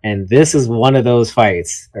line, and this is one of those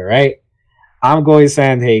fights. All right. I'm going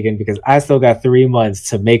Sandhagen because I still got 3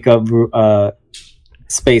 months to make up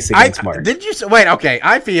space against Mark. Did you wait? Okay,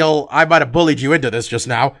 I feel I might have bullied you into this just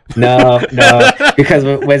now. No, because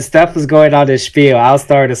when Steph was going on this spiel, I was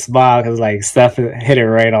starting to smile because Steph hit it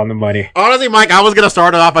right on the money. Honestly, Mike, I was gonna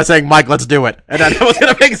start it off by saying, "Mike, let's do it," and then I was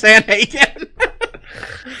gonna pick Sandhagen.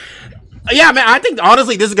 Yeah, man, I think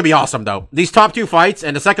honestly this is gonna be awesome though. These top 2 fights,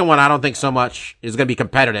 and the second one I don't think so much is gonna be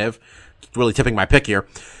competitive. It's really tipping my pick here.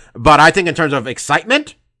 But I think in terms of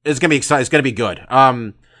excitement, it's gonna be good.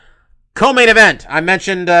 Co-main event. I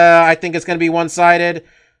mentioned, I think it's gonna be one-sided.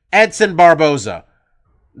 Edson Barboza.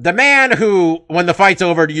 The man who, when the fight's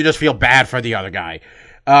over, you just feel bad for the other guy.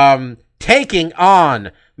 Taking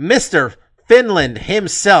on Mr. Finland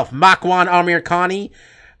himself, Makwan Amirkhani.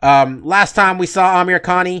 Last time we saw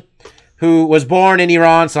Amirkhani, who was born in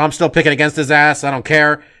Iran, so I'm still picking against his ass. I don't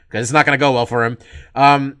care, because it's not gonna go well for him.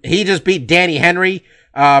 He just beat Danny Henry.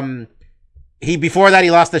 Before that,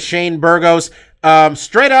 he lost to Shane Burgos.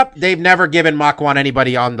 Straight up, they've never given Makwan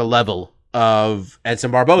anybody on the level of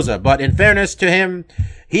Edson Barboza. But in fairness to him,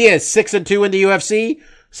 he is 6-2 in the UFC.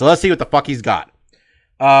 So let's see what the fuck he's got.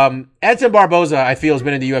 Edson Barboza, I feel, has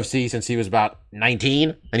been in the UFC since he was about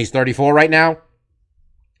 19, and he's 34 right now.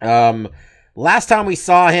 Last time we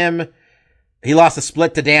saw him, he lost a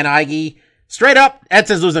split to Dan Ige. Straight up,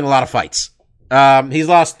 Edson's losing a lot of fights. He's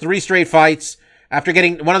lost 3 straight fights. After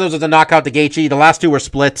getting one of those was a knockout to Gaethje, the last 2 were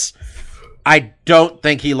splits. I don't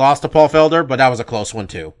think he lost to Paul Felder, but that was a close one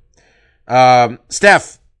too.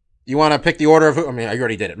 Steph, you want to pick the order of who? I mean, you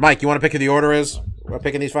already did it. Mike, you want to pick who the order is? We're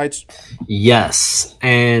picking these fights? Yes,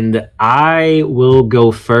 and I will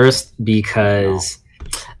go first because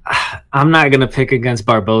I'm not gonna pick against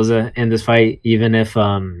Barboza in this fight, even if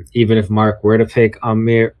Mark were to pick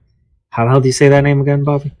Amir. How the hell do you say that name again,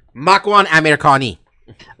 Bobby? Makwan Amirkhani.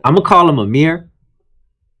 I'm gonna call him Amir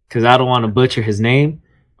because I don't want to butcher his name.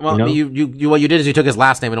 Well, what you did is you took his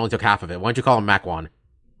last name and only took half of it. Why don't you call him Makwan?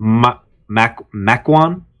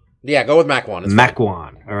 Makwan? Yeah, go with Makwan.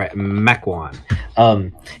 Makwan. All right, Makwan.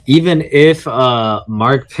 Even if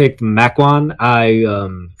Mark picked Makwan,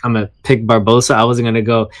 I'm gonna pick Barboza. I wasn't gonna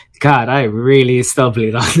go. God, I really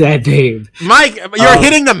stumbled on that name. Mike, you're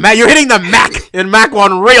hitting the Mac in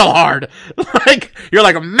Makwan real hard. You're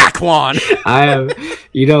like Makwan. I am.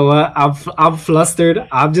 You know what? I'm flustered.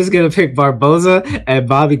 I'm just gonna pick Barboza, and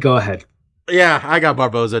Bobby, go ahead. Yeah, I got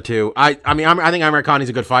Barboza too. I think Amirkhani's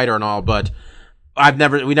a good fighter and all, but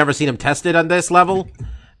we never seen him tested on this level,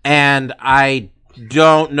 and I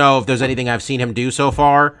don't know if there's anything I've seen him do so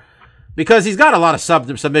far, because he's got a lot of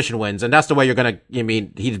submission wins, and that's the way he's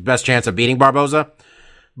the best chance of beating Barboza.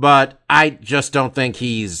 But I just don't think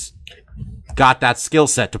he's got that skill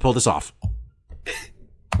set to pull this off.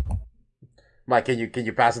 Mike, can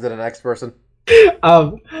you pass it to the next person?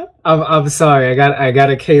 I'm sorry. I got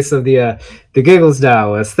a case of the giggles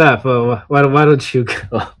now. Steph, why don't you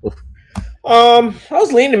go? I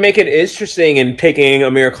was leaning to make it interesting in picking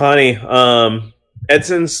Amir Khani.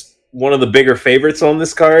 Edson's one of the bigger favorites on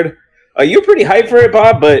this card. You're pretty hyped for it,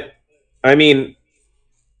 Bob, but I mean,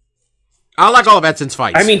 I like all of Edson's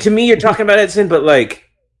fights. I mean, to me, you're talking about Edson, but like,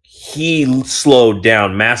 he slowed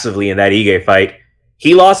down massively in that Ige fight.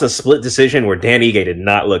 He lost a split decision where Dan Ige did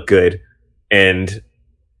not look good, and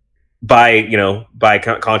by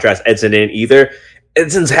contrast, Edson didn't either.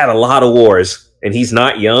 Edson's had a lot of wars, and he's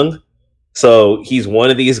not young. So he's one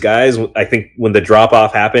of these guys. I think when the drop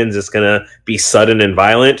off happens, it's gonna be sudden and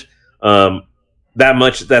violent.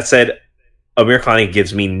 That said, Amir Khani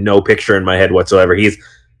gives me no picture in my head whatsoever. He's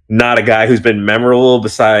not a guy who's been memorable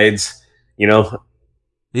besides, he's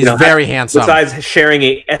very handsome. Besides sharing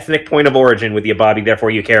a ethnic point of origin with you, Bobby,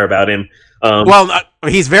 therefore you care about him.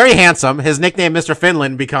 He's very handsome. His nickname, Mr.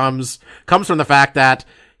 Finland, comes from the fact that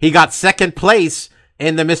he got second place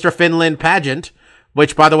in the Mr. Finland pageant.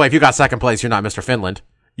 Which, by the way, if you got second place, you're not Mr. Finland.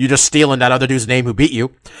 You're just stealing that other dude's name who beat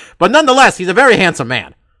you. But nonetheless, he's a very handsome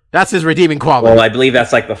man. That's his redeeming quality. Well, I believe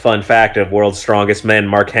that's like the fun fact of World's Strongest Men.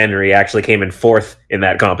 Mark Henry actually came in fourth in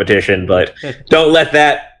that competition, but don't let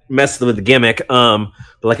that mess with the gimmick. But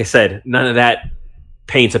like I said, none of that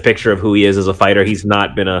paints a picture of who he is as a fighter. He's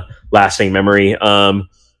not been a lasting memory.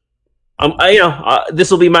 This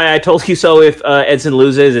will be my I told you so if Edson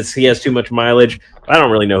loses. He has too much mileage. I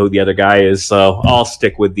don't really know who the other guy is, so I'll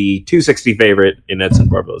stick with the 260 favorite in Edson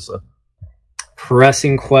Barboza.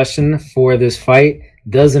 Pressing question for this fight.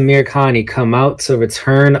 Does Amir Khani come out to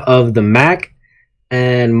return of the Mac?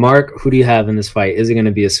 And Mark, who do you have in this fight? Is it going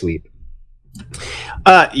to be a sweep?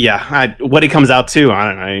 What he comes out to,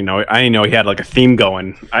 I didn't know he had like a theme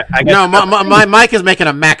going. My Mike is making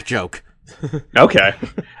a Mac joke. Okay.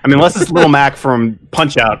 I mean, unless it's Little Mac from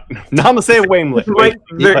Punch Out. Not on the same wavelength.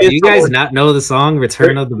 Do you guys not know the song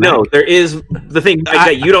Return of the Mac? No, there is the thing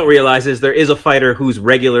that you don't realize is there is a fighter whose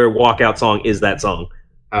regular walkout song is that song.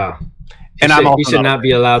 Oh. And you should not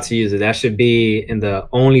be allowed to use it. That should be in the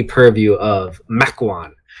only purview of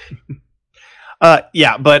Makwan. But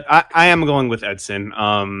I am going with Edson.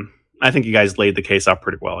 I think you guys laid the case out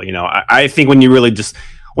pretty well. I think when you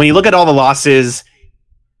look at all the losses,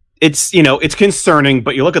 it's concerning,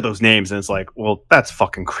 but you look at those names and it's like, well, that's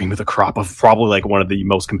fucking cream of the crop of probably like one of the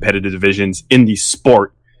most competitive divisions in the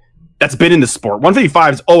sport that's been in the sport.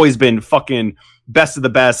 155 has always been fucking best of the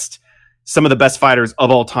best. Some of the best fighters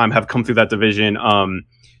of all time have come through that division.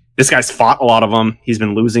 This guy's fought a lot of them. He's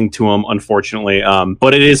been losing to them, unfortunately.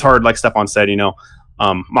 But it is hard, like Stefan said,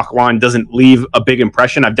 Makwan doesn't leave a big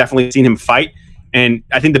impression. I've definitely seen him fight. And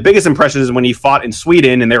I think the biggest impression is when he fought in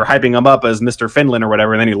Sweden and they were hyping him up as Mr. Finland or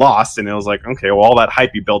whatever, and then he lost. And it was like, okay, well, all that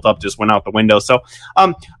hype he built up just went out the window. So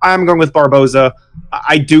I'm going with Barboza.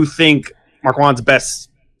 I do think Marquand's best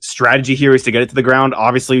strategy here is to get it to the ground.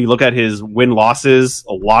 Obviously, you look at his win-losses.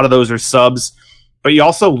 A lot of those are subs. But you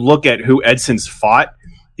also look at who Edson's fought.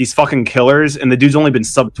 These fucking killers, and the dude's only been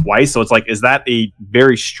subbed twice, so it's like, is that a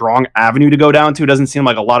very strong avenue to go down to? It doesn't seem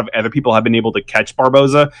like a lot of other people have been able to catch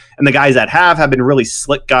Barboza, and the guys that have been really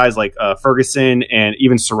slick guys like Ferguson and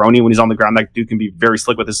even Cerrone when he's on the ground. That dude can be very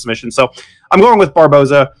slick with his submission. So I'm going with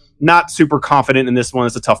Barboza. Not super confident in this one.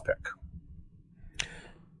 It's a tough pick.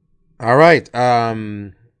 All right.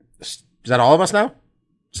 Is that all of us now?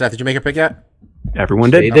 Seth, did you make a pick yet? Everyone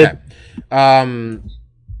did. Okay.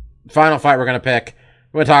 Final fight we're going to pick.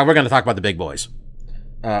 We're going to talk about the big boys.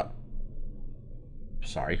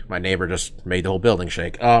 Sorry, my neighbor just made the whole building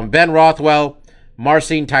shake. Ben Rothwell,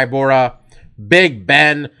 Marcin Tybura, Big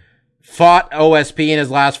Ben fought OSP in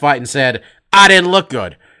his last fight and said, I didn't look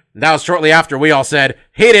good. That was shortly after we all said,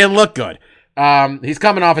 he didn't look good. He's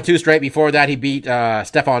coming off of 2 straight. Before that, he beat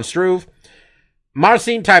Stefan Struve.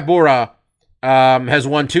 Marcin Tybura has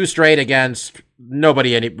won 2 straight against nobody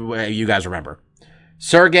you guys remember.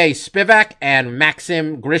 Sergey Spivak and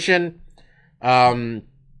Maxim Grishin.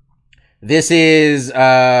 This is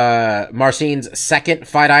Marcin's second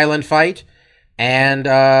Fight Island fight, and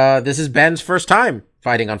this is Ben's first time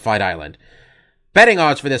fighting on Fight Island. Betting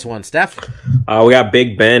odds for this one, Steph? We got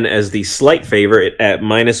Big Ben as the slight favorite at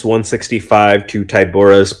minus 165 to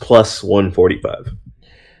Tybura's plus 145.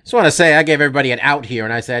 Just want to say I gave everybody an out here,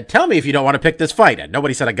 and I said, tell me if you don't want to pick this fight. And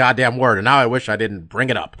nobody said a goddamn word, and now I wish I didn't bring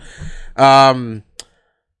it up.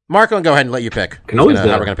 Mark, I'm gonna go ahead and let you pick. Can always, how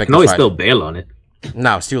we're gonna pick can this always fight. still bail on it.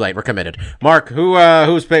 No, it's too late. We're committed. Mark,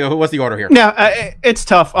 what's the order here? Yeah, it's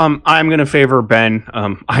tough. I'm going to favor Ben.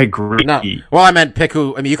 I agree. No. Well, I meant pick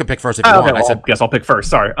who. I mean, you can pick first if you want. Okay, well, I guess I'll pick first.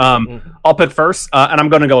 Sorry. I'll pick first, and I'm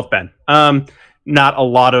going to go with Ben. Not a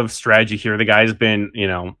lot of strategy here. The guy's been,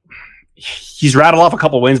 he's rattled off a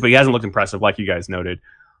couple wins, but he hasn't looked impressive, like you guys noted.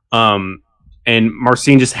 And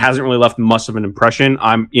Marcin just hasn't really left much of an impression.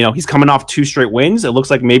 He's coming off 2 straight wins. It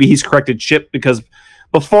looks like maybe he's corrected ship because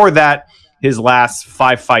before that, his last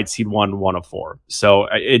 5 fights, he'd won 1 of 4. So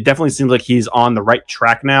it definitely seems like he's on the right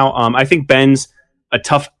track now. I think Ben's a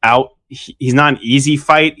tough out. He's not an easy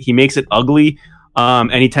fight. He makes it ugly,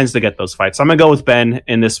 and he tends to get those fights. So I'm going to go with Ben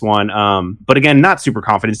in this one. But again, not super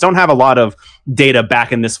confident. Don't have a lot of data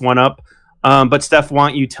backing this one up. But Steph, why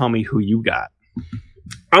don't you tell me who you got?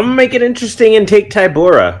 I'm gonna make it interesting and take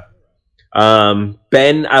Tybura.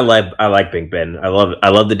 Ben, I like Big Ben. I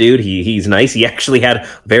love the dude. He's nice. He actually had a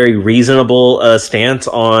very reasonable stance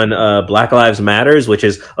on Black Lives Matters, which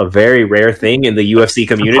is a very rare thing in the UFC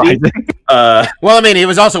community. Well, I mean, he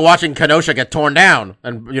was also watching Kenosha get torn down,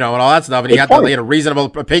 and and all that stuff, and he had a reasonable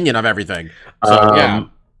opinion of everything. So yeah.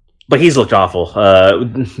 But he's looked awful.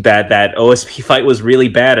 That OSP fight was really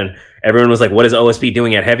bad, and everyone was like, what is OSP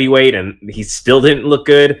doing at heavyweight? And he still didn't look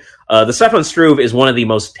good. The Stefan Struve is one of the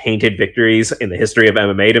most tainted victories in the history of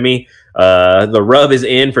MMA to me. The rub is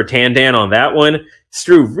in for Tandan on that one.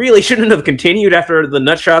 Struve really shouldn't have continued after the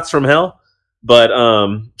nut shots from hell. But,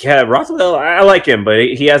 Rothwell, I like him, but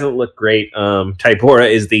he hasn't looked great. Tybura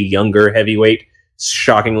is the younger heavyweight,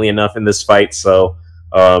 shockingly enough, in this fight. So,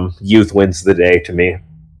 youth wins the day to me.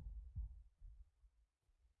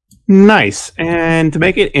 Nice. And to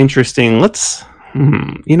make it interesting, let's...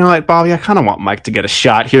 You know what, Bobby? I kind of want Mike to get a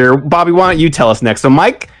shot here. Bobby, why don't you tell us next? So,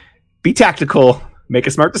 Mike, be tactical. Make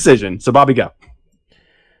a smart decision. So, Bobby, go.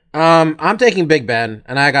 I'm taking Big Ben,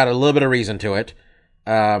 and I got a little bit of reason to it.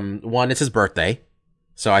 One, it's his birthday,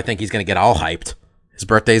 so I think he's going to get all hyped. His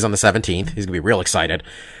birthday's on the 17th. He's going to be real excited.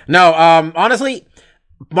 No, honestly,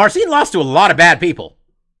 Marcin lost to a lot of bad people.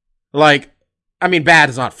 Bad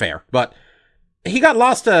is not fair, but he got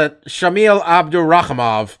lost to Shamil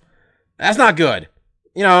Abdurakhimov. That's not good.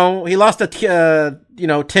 He lost to,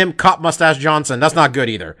 Tim Cop Mustache Johnson. That's not good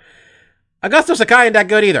either. Augusto Sakai ain't that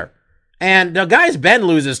good either. And the guys Ben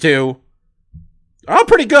loses to are all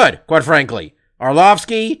pretty good, quite frankly.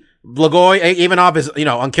 Arlovsky, Blagoy, Ivanov is,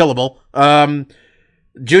 unkillable.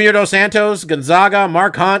 Junior Dos Santos, Gonzaga,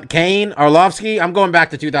 Mark Hunt, Kane, Arlovsky. I'm going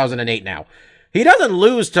back to 2008 now. He doesn't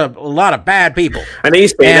lose to a lot of bad people. I know you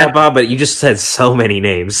say that, Bob, but you just said so many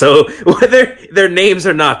names. So whether they're names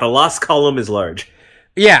or not, the loss column is large.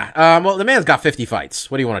 Yeah. Well, the man's got 50 fights.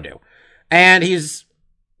 What do you want to do? And if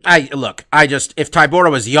Tybura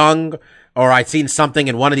was young, or I'd seen something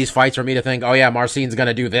in one of these fights for me to think, oh yeah, Marcin's going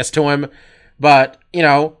to do this to him. But,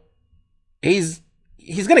 he's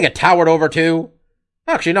going to get towered over too.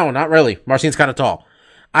 Actually, no, not really. Marcin's kind of tall.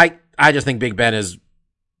 I just think Big Ben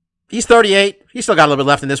he's 38. He's still got a little bit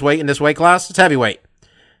left in this weight class. It's heavyweight.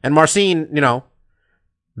 And Marcin,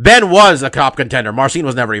 Ben was a top contender. Marcin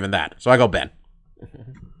was never even that. So I go Ben.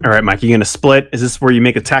 All right, Mike, you going to split? Is this where you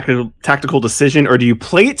make a tactical decision, or do you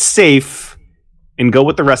play it safe and go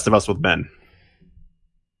with the rest of us with Ben?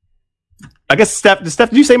 I guess, Steph,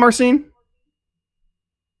 did you say Marcin?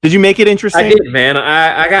 Did you make it interesting? I did, man.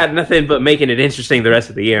 I got nothing but making it interesting the rest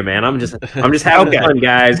of the year, man. I'm just having fun,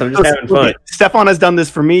 guys. I'm just having fun. Stefan has done this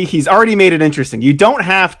for me. He's already made it interesting. You don't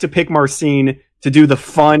have to pick Marcin to do the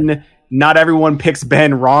fun. Not everyone picks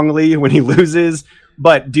Ben wrongly when he loses,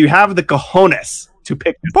 but do you have the cojones to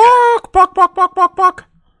pick? Bark.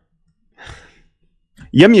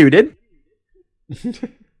 You muted.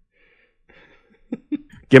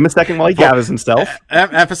 Give him a second while he gathers himself.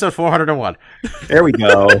 Episode 401. There we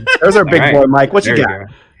go. There's our big boy, Mike. What you got?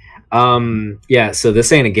 Yeah, so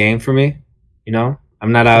this ain't a game for me.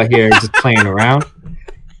 I'm not out here just playing around.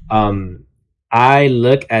 I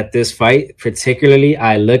look at this fight, particularly,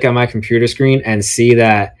 I look at my computer screen and see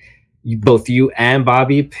that both you and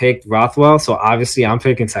Bobby picked Rothwell, so obviously I'm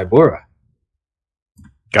picking Tybura.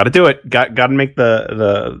 Got to do it. Got to make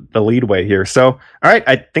the lead way here. So, all right,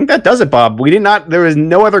 I think that does it, Bob. There was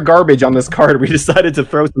no other garbage on this card. We decided to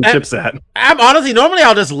throw some chips at. Normally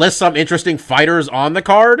I'll just list some interesting fighters on the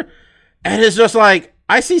card, and it's just like,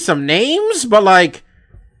 I see some names, but I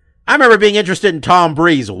remember being interested in Tom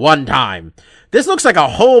Breeze one time. This looks like a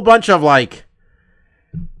whole bunch of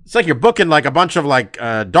it's like you're booking a bunch of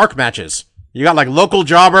dark matches. You got local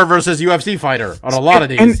jobber versus UFC fighter on a lot of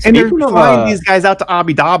these. And they're flying these guys out to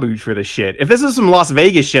Abu Dhabi for this shit. If this is some Las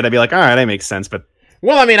Vegas shit, I'd be like, all right, that makes sense. But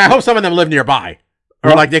I hope some of them live nearby.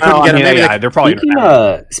 Or like they couldn't get him. Maybe they're probably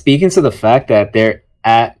speaking to the fact that they're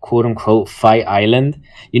at quote unquote Fight Island.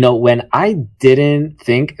 When I didn't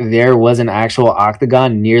think there was an actual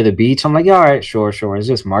octagon near the beach, I'm like, yeah, all right, sure, it's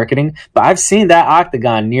just marketing. But I've seen that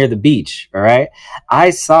octagon near the beach. All right, I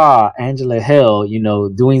saw Angela Hill,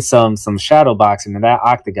 doing some shadow boxing in that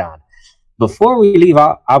octagon. Before we leave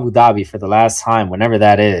Abu Dhabi for the last time, whenever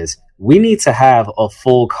that is, we need to have a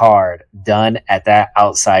full card done at that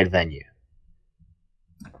outside venue.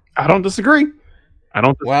 I don't disagree.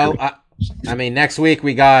 Well, I mean, next week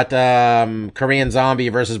we got Korean Zombie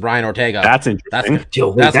versus Brian Ortega. That's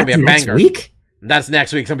interesting. That's gonna be a banger. Week? That's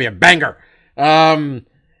next week. It's gonna be a banger. And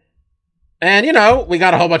we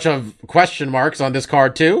got a whole bunch of question marks on this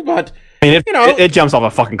card too. But it jumps off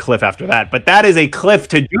a fucking cliff after that. But that is a cliff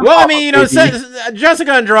to jump. Well, I mean,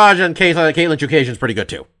 Jessica Andrade and Caitlin Chukasian is pretty good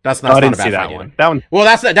too. That's not, I not didn't a bad see that fight one. either. That one. Well,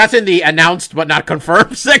 that's in the announced but not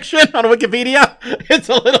confirmed section on Wikipedia. It's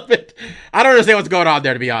a little bit. I don't understand what's going on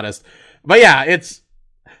there, to be honest. But yeah, it's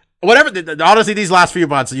whatever. Honestly, these last few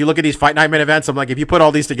months, you look at these Fight Night main events. I'm like, if you put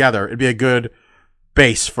all these together, it'd be a good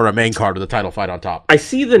base for a main card with a title fight on top. I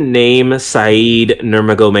see the name Saeed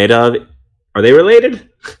Nurmagomedov. Are they related?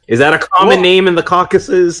 Is that a common name in the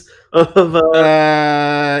Caucasus of?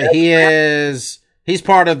 He's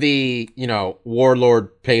part of the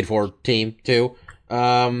Warlord paid for team too.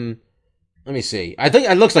 Let me see. I think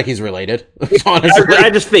it looks like he's related. Honestly, I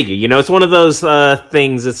just figure, it's one of those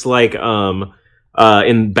things. It's like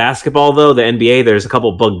in basketball, though, the NBA, there's a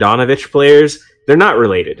couple Bogdanovich players. They're not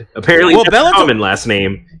related. Apparently, that's a common last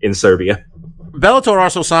name in Serbia. Bellator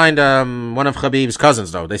also signed one of Khabib's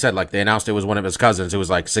cousins, though. They said they announced it was one of his cousins who was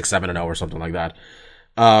 6-7-0 or something like that.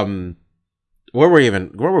 Where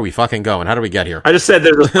were we fucking going? How did we get here? I just said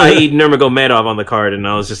there's a Saeed Nurmagomedov on the card, and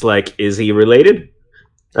I was just like, is he related?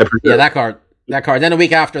 Yeah, that card. Then a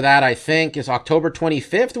week after that, I think, is October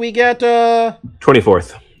 25th, we get...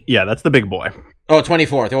 24th. Yeah, that's the big boy. Oh,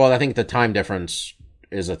 24th. Well, I think the time difference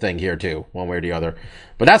is a thing here, too, one way or the other.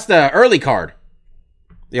 But that's the early card.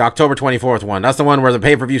 The October 24th one. That's the one where the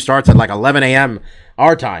pay-per-view starts at 11 a.m.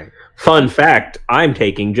 our time. Fun fact, I'm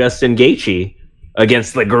taking Justin Gaethje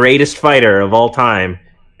against the greatest fighter of all time.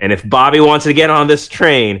 And if Bobby wants to get on this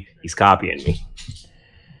train, he's copying me.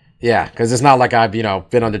 Yeah, because it's not like I've, been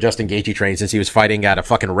on the Justin Gaethje train since he was fighting at a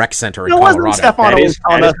fucking rec center in Wasn't Colorado. Stefan always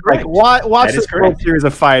telling us, watch this World Series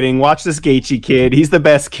of fighting, watch this Gaethje kid, he's the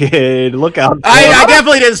best kid, look out. I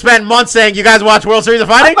definitely didn't spend months saying, you guys watch World Series of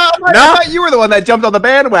Fighting? I thought you were the one that jumped on the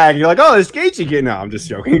bandwagon. You're like, oh, this Gaethje kid. No, I'm just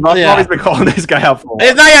joking. I've always been calling this guy out for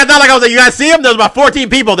it's not like I was like, you guys see him? There was about 14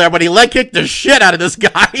 people there, but he leg kicked the shit out of this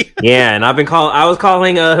guy. Yeah, and I was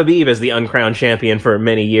calling Khabib as the uncrowned champion for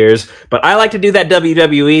many years, but I like to do that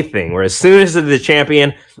WWE thing, where as soon as the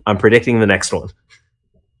champion, I'm predicting the next one.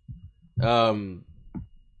 Man,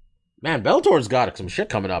 Bellator's got some shit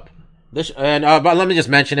coming up. But let me just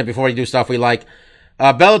mention it before you do stuff we like.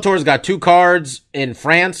 Bellator's got 2 cards in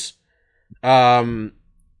France. We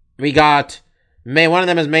got one of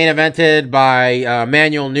them is main evented by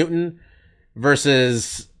Manuel Newton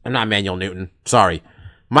versus not Manuel Newton. Sorry,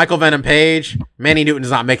 Michael Venom Page. Manny Newton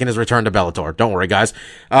is not making his return to Bellator. Don't worry, guys.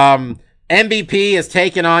 MVP is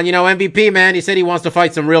taking on, MVP, man. He said he wants to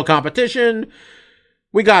fight some real competition.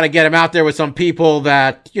 We got to get him out there with some people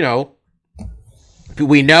that,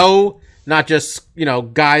 we know, not just,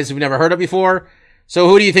 guys we've never heard of before. So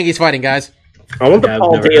who do you think he's fighting, guys? I want the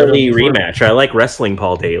Paul Daly rematch. I like wrestling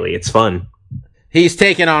Paul Daly. It's fun. He's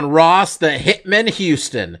taking on Ross the Hitman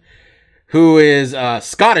Houston, who is a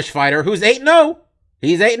Scottish fighter who's 8-0.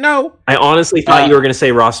 He's 8-0. I honestly thought you were going to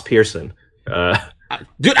say Ross Pearson.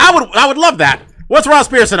 Dude, I would love that. What's Ross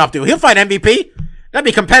Pearson up to? He'll fight MVP. That'd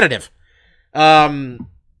be competitive. The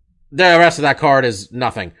rest of that card is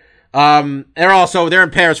nothing. They're in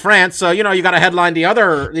Paris, France, so you got to headline the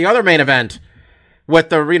other main event with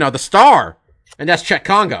the star, and that's Czech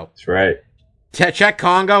Congo. That's right. Czech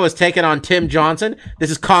Congo is taking on Tim Johnson. This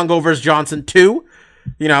is Congo versus Johnson 2.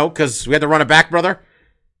 Because we had to run it back, brother.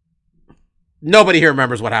 Nobody here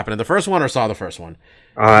remembers what happened in the first one or saw the first one.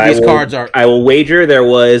 I will wager there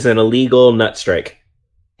was an illegal nut strike.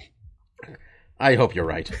 I hope you're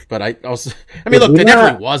right, but look, there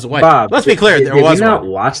definitely was a way. Bob, let's be clear, there was one. Did you not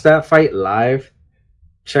one. watch that fight live?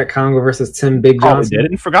 Czech Congo versus Tim Big Johnson. Oh, we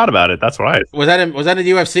did and forgot about it. That's right. Was that in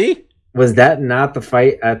the UFC? Was that not the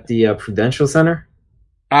fight at the Prudential Center?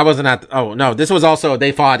 I wasn't at. Oh no, this was also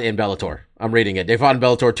they fought in Bellator. I'm reading it. They fought in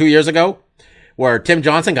Bellator 2 years ago, where Tim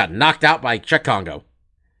Johnson got knocked out by Czech Congo.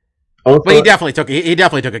 Also, but he definitely took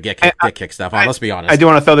a get kick, Stefan. Let's be honest. I do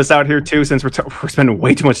want to throw this out here too, since we're spending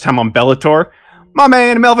way too much time on Bellator. My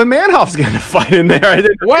man Melvin Manhoff's getting a fight in there.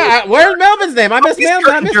 Where's Melvin's name? I missed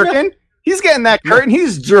Melvin. He's getting that curtain.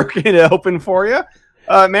 He's jerking it open for you.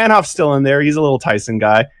 Manhoff's still in there. He's a little Tyson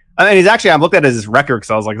guy. And he's actually, I looked at his record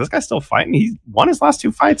because I was like, this guy's still fighting. He won his last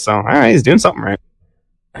 2 fights, so all right, he's doing something right.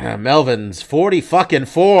 Melvin's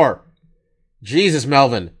 40-4. Jesus,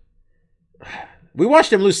 Melvin. We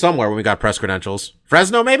watched him lose somewhere when we got press credentials.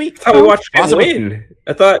 Fresno, maybe? I thought we watched him win.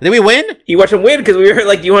 I thought. Did we win? You watched him win because we were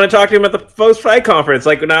like, "Do you want to talk to him at the post-fight conference?"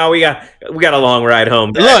 Like, no, we got a long ride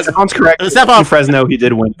home. Look, Stefan's correct. Stephon, Fresno, he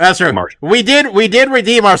did win. That's true. We did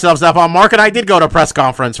redeem ourselves, Stephon. Mark and I did go to a press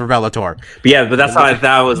conference for Bellator. But that's how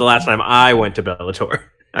that was the last time I went to Bellator.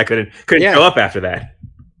 I couldn't show up after that.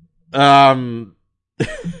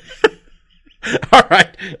 All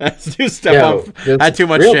right, let's do Stephon. I had too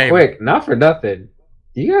much real shame. Quick, not for nothing.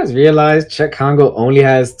 Do you guys realize Cheick Kongo only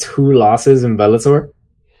has 2 losses in Bellator?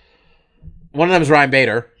 One of them is Ryan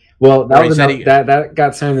Bader. Well, that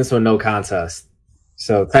got turned into a no contest.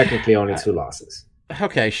 So technically only 2 losses.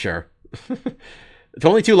 Okay, sure. It's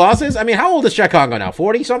only 2 losses? I mean, how old is Cheick Kongo now?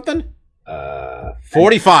 40-something?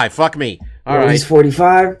 45. Fuck me. All right. He's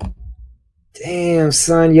 45? Damn,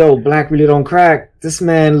 son. Yo, black really don't crack. This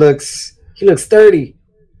man looks 30.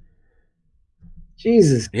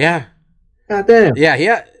 Jesus. Yeah. God damn.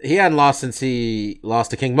 Yeah, he hadn't lost since he lost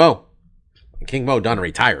to King Mo. King Mo done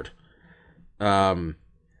retired. Wow.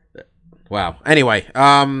 Anyway,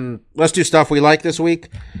 let's do stuff we like this week.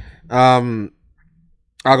 I'll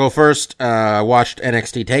go first. Watched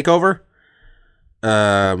NXT TakeOver.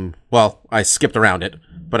 Well, I skipped around it,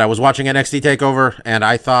 but I was watching NXT TakeOver, and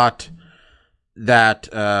I thought that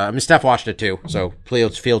Steph watched it too, so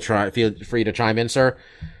please feel free to chime in, sir.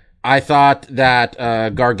 I thought that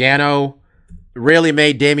Gargano really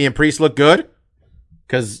made Damian Priest look good,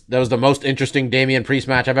 because that was the most interesting Damian Priest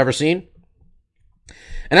match I've ever seen.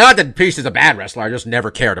 And not that Priest is a bad wrestler, I just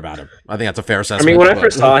never cared about him. I think that's a fair assessment. I mean, when I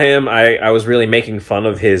first saw him, I was really making fun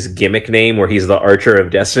of his gimmick name, where he's the Archer of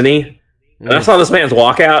Destiny. And I saw this man's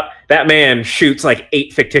walkout. That man shoots like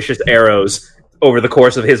 8 fictitious arrows over the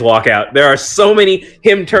course of his walkout. There are so many,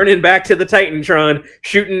 him turning back to the Titantron,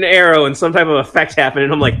 shooting an arrow, and some type of effect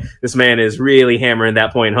happening. I'm like, this man is really hammering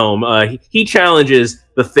that point home. He challenges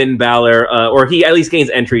the Finn Balor, or he at least gains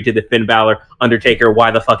entry to the Finn Balor Undertaker. Why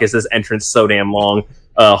the fuck is this entrance so damn long?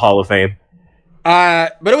 Hall of Fame.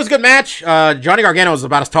 But it was a good match. Johnny Gargano is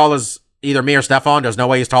about as tall as either me or Stephon. There's no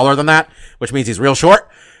way he's taller than that, which means he's real short.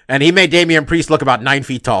 And he made Damian Priest look about 9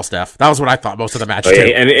 feet tall, Steph. That was what I thought most of the match, too.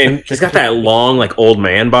 Yeah, and he's got that long, like, old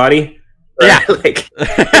man body. Right? Yeah.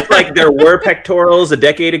 It's like there were pectorals a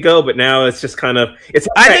decade ago, but now it's just kind of... It's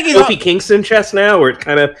like I think Kofi Kingston chest now, where it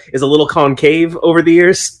kind of is a little concave over the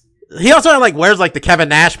years. He also, like, wears, like, the Kevin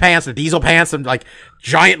Nash pants, the Diesel pants, and, like,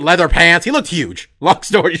 giant leather pants. He looked huge. Long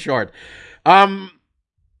story short.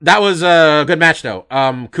 That was a good match, though.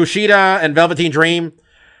 Kushida and Velveteen Dream...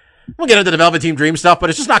 We'll get into the Velveteen Dream stuff, but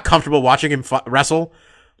it's just not comfortable watching him wrestle.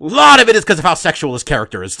 A lot of it is because of how sexual his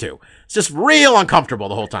character is, too. It's just real uncomfortable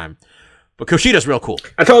the whole time. But Kushida's real cool.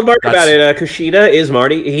 I told Mark about it. Kushida is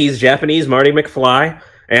Marty. He's Japanese Marty McFly.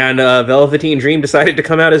 And Velveteen Dream decided to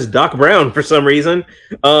come out as Doc Brown for some reason.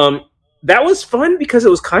 That was fun because it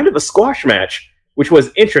was kind of a squash match, which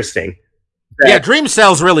was interesting. Yeah, Dream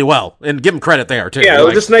sells really well, and give him credit there, too. Yeah, it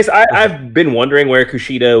was just nice. I've been wondering where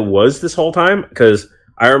Kushida was this whole time, because...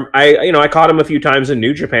 I caught him a few times in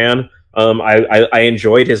New Japan. I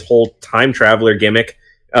enjoyed his whole time traveler gimmick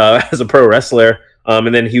as a pro wrestler.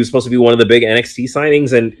 And then he was supposed to be one of the big NXT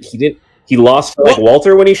signings, and he lost to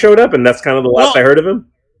Walter when he showed up, and that's kind of the last I heard of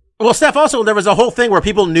him. Well, Steph, also there was a whole thing where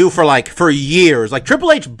people knew for years. Like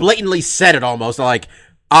Triple H blatantly said it almost like,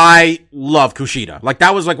 I love Kushida. Like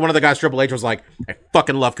that was like one of the guys Triple H was like, I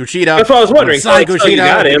fucking love Kushida. That's what I was wondering. So you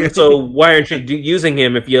got him, so why aren't you using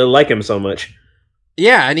him if you like him so much?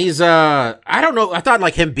 Yeah, and he's, I don't know, I thought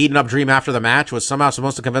like him beating up Dream after the match was somehow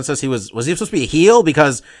supposed to convince us was he supposed to be a heel?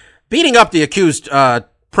 Because beating up the accused,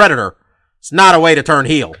 Predator is not a way to turn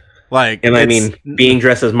heel. Like, and I mean, being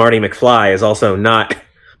dressed as Marty McFly is also not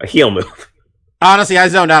a heel move. Honestly, I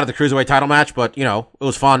zoned out at the Cruiserweight title match, but, you know, it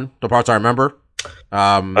was fun, the parts I remember.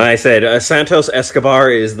 I said, Santos Escobar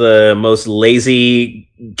is the most lazy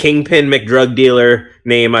kingpin McDrug dealer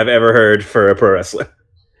name I've ever heard for a pro wrestler.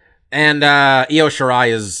 And Io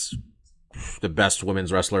Shirai is the best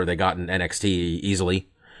women's wrestler they got in NXT easily.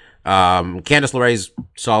 Candice LeRae's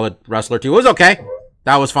solid wrestler too. It was okay.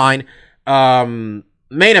 That was fine. Main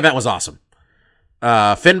event was awesome.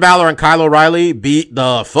 Finn Balor and Kyle O'Reilly beat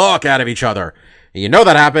the fuck out of each other. And you know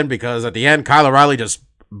that happened because at the end, Kyle O'Reilly just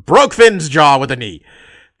broke Finn's jaw with a knee.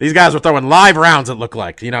 These guys were throwing live rounds, it looked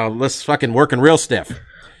like. You know, let's fucking working real stiff.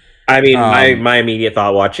 I mean, my immediate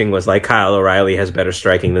thought watching was like Kyle O'Reilly has better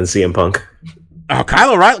striking than CM Punk. Oh,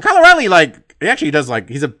 Kyle O'Reilly, like, he actually does,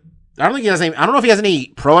 like, I don't think he has any, I don't know if he has any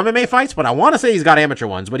pro MMA fights, but I want to say he's got amateur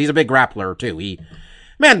ones, but he's a big grappler, too.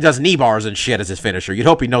 Man does knee bars and shit as his finisher. You'd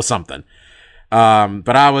hope he'd know something.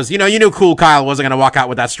 But I was, you knew cool Kyle wasn't going to walk out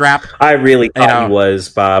with that strap. I really thought he was,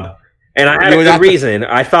 Bob. And I had a good reason.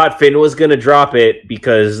 I thought Finn was going to drop it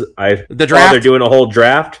because they're doing a whole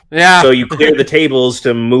draft. Yeah. So you clear the tables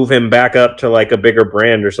to move him back up to like a bigger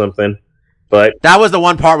brand or something. But that was the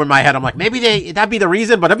one part in my head. I'm like, maybe that'd be the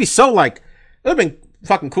reason, but that'd be so like, it would have been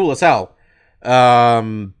fucking cool as hell. That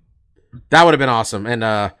would have been awesome.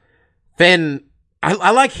 And, Finn,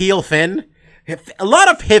 I like heel Finn. A lot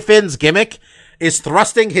of Finn's gimmick is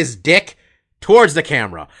thrusting his dick towards the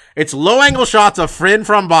camera. It's low angle shots of Finn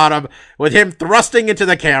from bottom with him thrusting into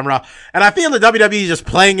the camera. And I feel the WWE is just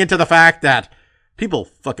playing into the fact that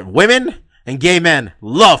fucking women and gay men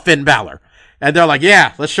love Finn Balor. And they're like,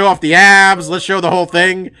 yeah, let's show off the abs. Let's show the whole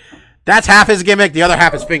thing. That's half his gimmick. The other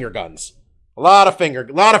half is finger guns. A lot of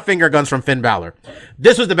finger guns from Finn Balor.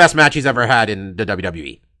 This was the best match he's ever had in the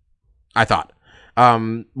WWE, I thought.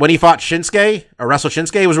 When he fought Shinsuke, or wrestled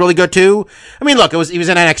Shinsuke, was really good too. I mean, look, he was in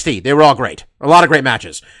NXT. They were all great. A lot of great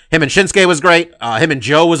matches. Him and Shinsuke was great. Him and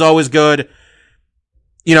Joe was always good.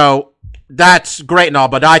 That's great and all,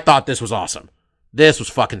 but I thought this was awesome. This was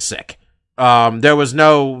fucking sick. There was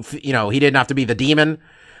no, he didn't have to be the Demon.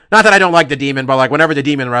 Not that I don't like the Demon, but like whenever the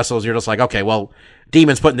Demon wrestles, you're just like, okay, well,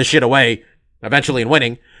 Demon's putting this shit away eventually and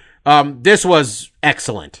winning. This was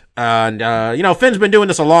excellent. And, Finn's been doing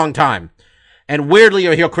this a long time. And weirdly,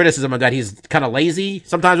 you'll hear criticism of that he's kind of lazy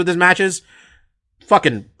sometimes with his matches.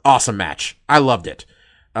 Fucking awesome match. I loved it.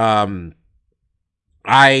 I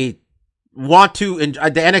want to, the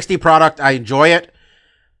NXT product, I enjoy it.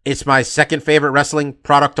 It's my second favorite wrestling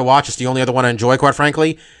product to watch. It's the only other one I enjoy, quite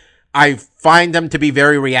frankly. I find them to be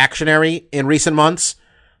very reactionary in recent months,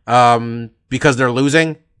 because they're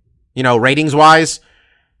losing, ratings wise.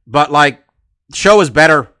 But like, show was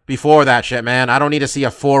better before that shit, man. I don't need to see a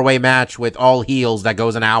 4-way match with all heels that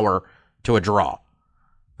goes an hour to a draw.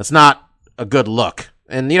 That's not a good look.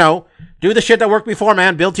 And, do the shit that worked before,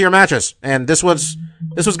 man. Build to your matches. And this was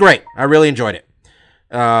great. I really enjoyed it.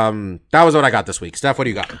 That was what I got this week. Steph, what do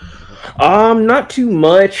you got? Not too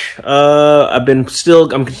much. I'm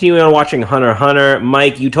continuing on watching Hunter x Hunter.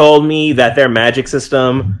 Mike, you told me that their magic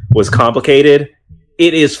system was complicated.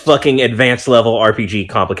 It is fucking advanced level RPG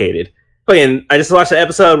complicated. And I just watched the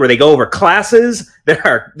episode where they go over classes.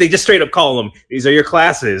 They just straight up call them, these are your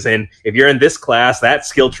classes. And if you're in this class, that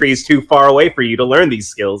skill tree is too far away for you to learn these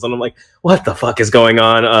skills. And I'm like, what the fuck is going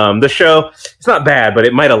on? The show, it's not bad, but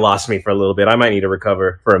it might have lost me for a little bit. I might need to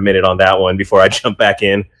recover for a minute on that one before I jump back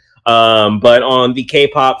in. But on the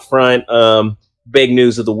K-pop front, big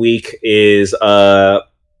news of the week is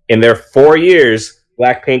in their 4 years,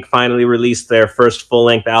 Blackpink finally released their first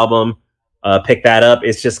full-length album. Pick that up.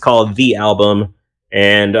 It's just called The Album.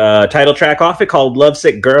 And title track off it called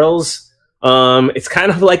Lovesick Girls. It's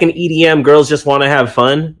kind of like an EDM Girls Just Want to Have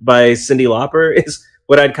Fun by Cyndi Lauper is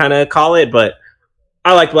what I'd kind of call it. But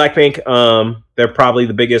I like Blackpink. They're probably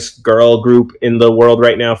the biggest girl group in the world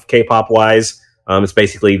right now, K-pop wise. It's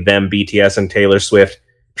basically them, BTS, and Taylor Swift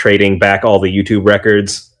trading back all the YouTube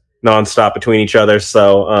records nonstop between each other.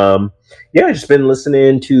 So, I've just been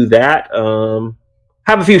listening to that.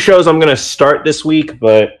 Have a few shows I'm going to start this week,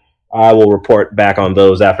 but I will report back on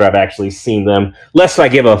those after I've actually seen them. Lest I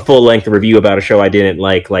give a full-length review about a show I didn't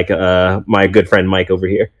like my good friend Mike over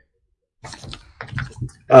here.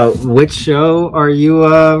 Which show are you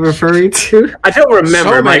referring to? I don't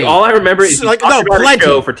remember, so Mike. All I remember is like, about a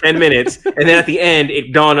show for 10 minutes, and then at the end,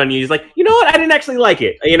 it dawned on you. He's like, you know what? I didn't actually like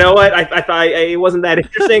it. You know what? I thought it wasn't that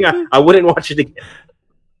interesting. I wouldn't watch it again.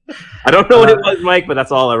 I don't know what it was, Mike, but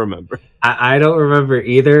that's all I remember. I don't remember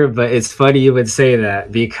either, but it's funny you would say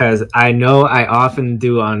that because I know I often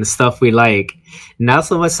do on stuff we like. Not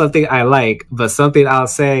so much something I like, but something I'll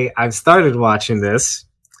say, I've started watching this.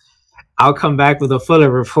 I'll come back with a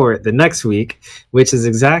fuller report the next week, which is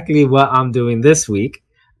exactly what I'm doing this week.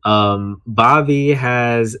 Bobby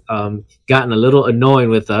has gotten a little annoying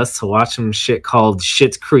with us to watch some shit called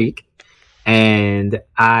Schitt's Creek. And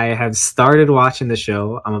I have started watching the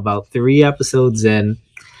show. I'm about 3 episodes in.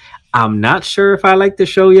 I'm not sure if I like the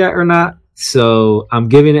show yet or not, so I'm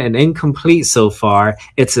giving it an incomplete so far.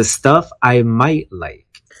 It's a stuff I might like.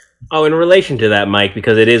 Oh, in relation to that, Mike,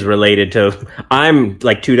 because it is related to... I'm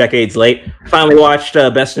like 2 decades late. Finally watched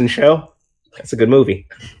Best in Show. That's a good movie.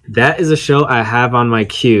 That is a show I have on my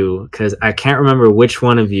queue because I can't remember which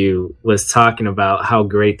one of you was talking about how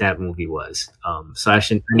great that movie was. So I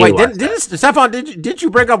should Wait, Stefan? Did you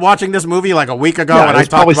break up watching this movie like a week ago? Yeah, when it was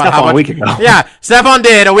probably Stefan a week ago. Yeah, Stefan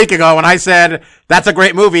did a week ago when I said that's a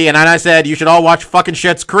great movie, and then I said you should all watch fucking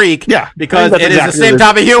Schitt's Creek. Yeah, because that's it exactly is the same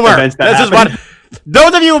type of humor. This is what.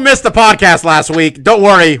 Those of you who missed the podcast last week, don't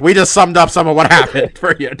worry. We just summed up some of what happened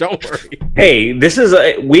for you. Don't worry. Hey,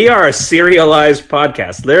 we are a serialized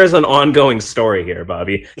podcast. There's an ongoing story here,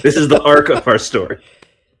 Bobby. This is the arc of our story.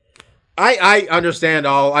 I understand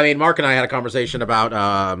all. I mean, Mark and I had a conversation about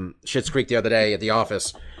Schitt's Creek the other day at the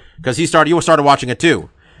office because you started watching it too.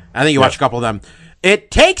 I think you watched a couple of them.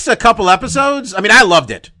 It takes a couple episodes. I mean, I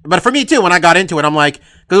loved it, but for me too, when I got into it, I'm like,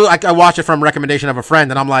 cause I watched it from recommendation of a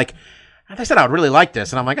friend, and I'm like, they said I would really like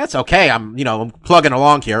this, and I'm like, that's okay. I'm plugging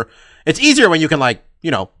along here. It's easier when you can binge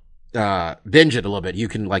it a little bit. You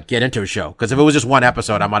can get into a show, because if it was just one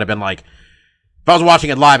episode, I might have been like, if I was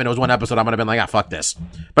watching it live and it was one episode, I might have been like, fuck this.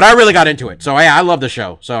 But I really got into it, so yeah, I love the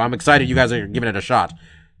show. So I'm excited you guys are giving it a shot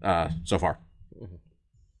so far.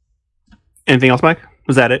 Anything else, Mike?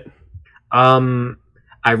 Was that it? I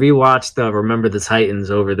rewatched Remember the Titans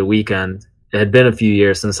over the weekend. It had been a few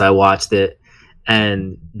years since I watched it.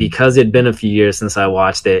 And because it'd been a few years since I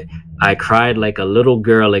watched it, I cried like a little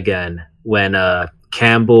girl again when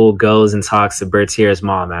Campbell goes and talks to Bertier's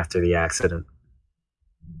mom after the accident.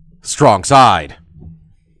 Strong side.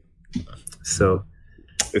 So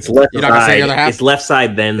it's left You're not gonna say the other half? It's left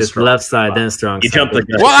side then it's strong. left side then strong. You jumped the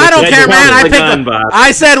gun. Well, I don't care, man. Bob.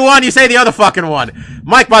 I said one. You say the other fucking one.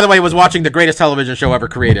 Mike, by the way, was watching the greatest television show ever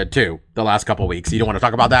created too. The last couple of weeks. You don't want to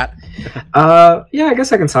talk about that? Yeah, I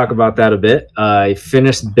guess I can talk about that a bit. I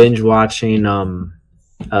finished binge watching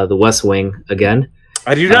The West Wing again.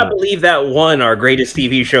 I do not believe that won our greatest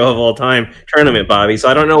TV show of all time tournament, Bobby. So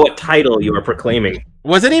I don't know what title you are proclaiming.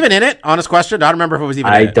 Was it even in it? Honest question. I don't remember if it was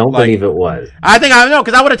even. I in it. don't believe it was. I think I know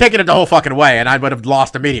because I would have taken it the whole fucking way, and I would have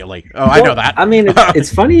lost immediately. Oh, I know that. I mean,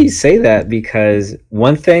 it's funny you say that because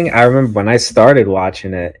one thing I remember when I started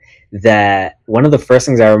watching it, that one of the first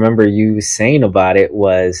things I remember you saying about it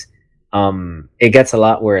was, it gets a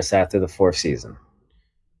lot worse after the fourth season.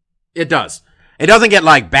 It does. It doesn't get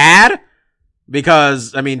bad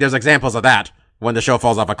because I mean, there's examples of that when the show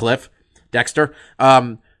falls off a cliff. Dexter.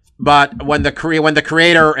 But when the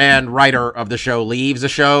creator and writer of the show leaves the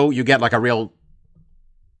show, you get a real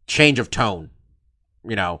change of tone,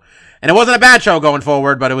 And it wasn't a bad show going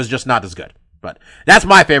forward, but it was just not as good. But that's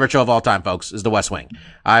my favorite show of all time, folks, is The West Wing.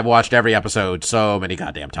 I've watched every episode so many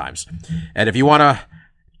goddamn times. And if you want to,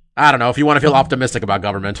 I don't know, if you want to feel optimistic about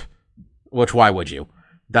government, which why would you?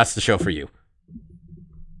 That's the show for you.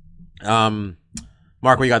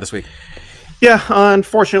 Mark, what you got this week? Yeah,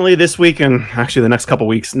 unfortunately this week and actually the next couple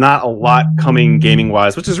weeks, not a lot coming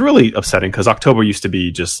gaming-wise, which is really upsetting because October used to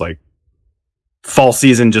be just fall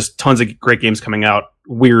season, just tons of great games coming out,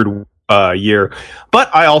 weird year.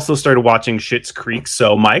 But I also started watching Schitt's Creek,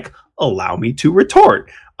 so Mike, allow me to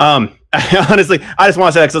retort. Honestly, I just want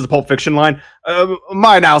to say that because it's a Pulp Fiction line.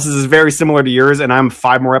 My analysis is very similar to yours, and I'm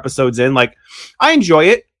 5 more episodes in. I enjoy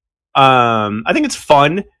it. I think it's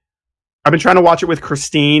fun. I've been trying to watch it with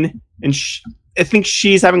Christine, and I think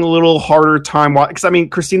she's having a little harder time watching. Because, I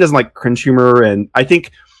mean, Christine doesn't like cringe humor, and I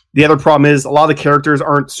think the other problem is a lot of the characters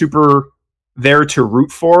aren't super there to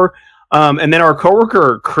root for. And then our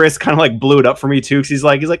coworker, Chris, kind of blew it up for me, too, because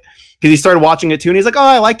because he started watching it, too, and he's like, oh,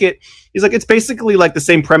 I like it. He's like, it's basically the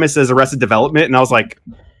same premise as Arrested Development, and I was like,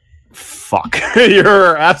 fuck,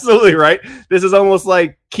 you're absolutely right. This is almost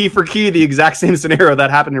key for key, the exact same scenario that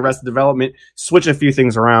happened in Arrested Development, switch a few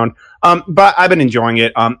things around. But I've been enjoying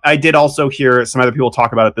it. I did also hear some other people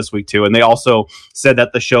talk about it this week too, and they also said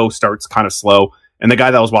that the show starts kind of slow. And the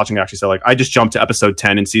guy that was watching actually said, I just jumped to episode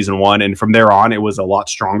 10 in season 1, and from there on, it was a lot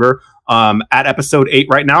stronger. At episode 8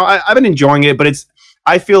 right now, I've been enjoying it, but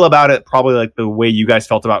I feel about it probably the way you guys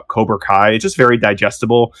felt about Cobra Kai. It's just very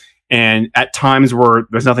digestible. And at times where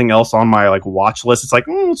there's nothing else on my watch list, it's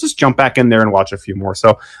let's just jump back in there and watch a few more.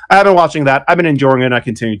 So I have been watching that. I've been enjoying it, and I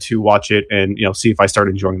continue to watch it and see if I start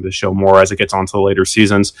enjoying the show more as it gets on to the later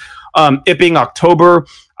seasons. It being October,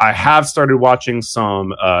 I have started watching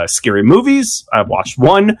some scary movies. I've watched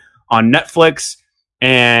one on Netflix,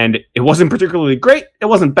 and it wasn't particularly great. It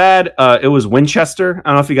wasn't bad. It was Winchester. I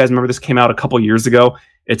don't know if you guys remember, this came out a couple years ago.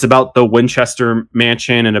 It's about the Winchester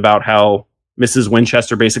mansion and about how Mrs.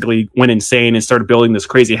 Winchester basically went insane and started building this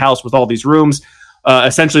crazy house with all these rooms.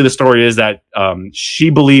 Essentially, the story is that she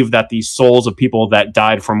believed that the souls of people that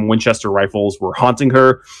died from Winchester rifles were haunting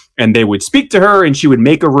her, and they would speak to her, and she would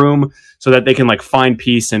make a room so that they can find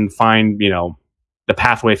peace and find, the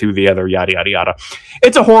pathway through the other, yada yada yada.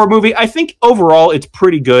 It's a horror movie. I think overall it's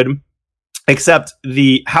pretty good, except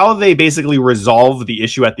how they basically resolve the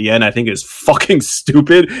issue at the end, I think is fucking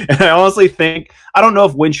stupid. And I honestly think, I don't know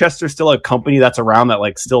if Winchester's still a company that's around that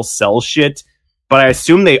like still sells shit, but I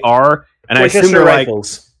assume they are. And I assume they're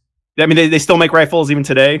rifles. I mean, they still make rifles even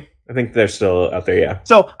today. I think they're still out there, yeah.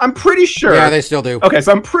 So I'm pretty sure. Yeah, they still do. Okay,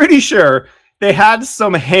 so I'm pretty sure they had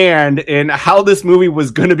some hand in how this movie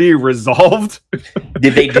was going to be resolved.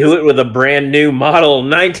 Did they do it with a brand new model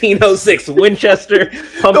 1906 Winchester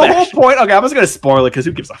pump The action? whole point, okay, I'm just going to spoil it because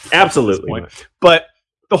who gives a fuck Absolutely. at this point. But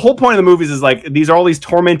the whole point of the movies is like, these are all these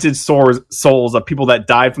tormented souls of people that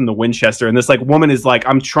died from the Winchester. And this like woman is like,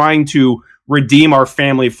 I'm trying to redeem our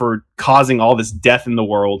family for causing all this death in the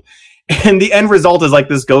world. And the end result is like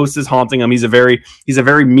this ghost is haunting him. He's a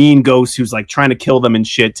very mean ghost who's like trying to kill them and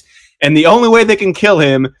shit. And the only way they can kill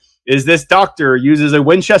him is this doctor uses a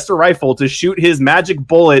Winchester rifle to shoot his magic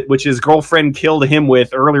bullet, which his girlfriend killed him with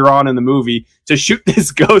earlier on in the movie, to shoot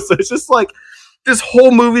this ghost. So it's just like, this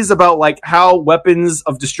whole movie is about like how weapons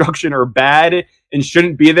of destruction are bad and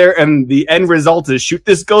shouldn't be there. And the end result is shoot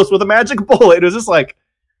this ghost with a magic bullet. It was just like,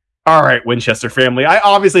 all right, Winchester family. I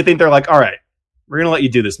obviously think they're like, all right, we're going to let you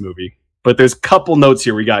do this movie. But there's a couple notes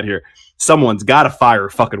here we got here. Someone's got to fire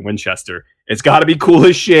fucking Winchester. It's got to be cool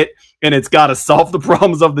as shit, and it's got to solve the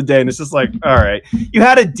problems of the day. And it's just like, all right, you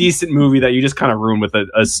had a decent movie that you just kind of ruined with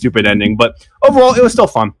a stupid ending. But overall, it was still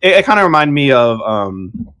fun. It kind of reminded me of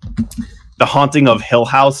The Haunting of Hill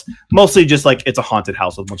House. Mostly just like it's a haunted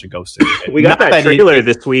house with a bunch of ghosts in it. We got that trailer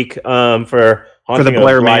this week for Haunting the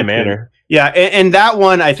Blair of Bly Mansion. Manor. Yeah, and that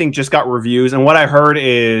one I think just got reviews, and what I heard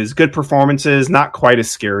is good performances, not quite as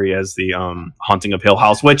scary as the Haunting of Hill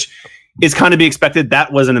House, which is kind of be expected.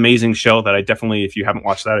 That was an amazing show that I definitely, if you haven't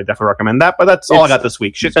watched that, I definitely recommend that. But that's all I got this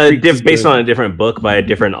week. Shit's Based on a different book by a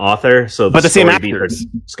different author, so but the same story beat actors,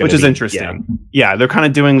 is gonna which is be- interesting. Yeah, they're kind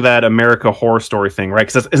of doing that America Horror Story thing, right?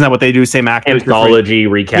 Because isn't that what they do? Same actors, Anthology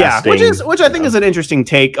recasting. Yeah, which I think is an interesting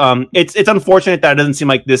take. It's unfortunate that it doesn't seem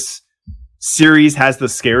like this series has the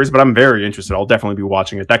scares, but I'm very interested. I'll definitely be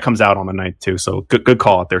watching it. That comes out on the 9th too, so good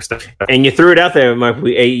call out there, Steph. And you threw it out there, Mark.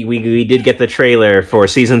 We did get the trailer for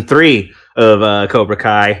season 3 of Cobra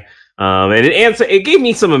Kai. And it gave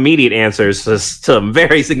me some immediate answers to some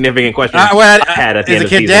very significant questions I had at the end of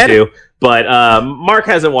season 2. But Mark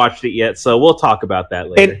hasn't watched it yet, so we'll talk about that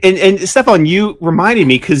later. And Stefan, you reminded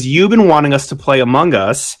me because you've been wanting us to play Among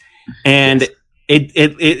Us, and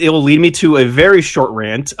it will lead me to a very short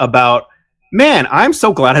rant about, man, I'm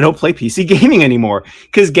so glad I don't play PC gaming anymore.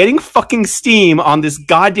 Because getting fucking Steam on this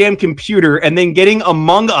goddamn computer and then getting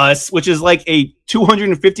Among Us, which is like a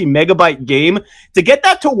 250 megabyte game, to get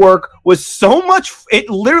that to work was so much. It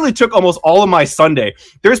literally took almost all of my Sunday.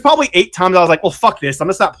 There's probably 8 times I was like, well, fuck this. I'm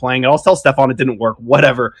just not playing it. I'll tell Stefan it didn't work,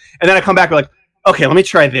 whatever. And then I come back and like, okay, let me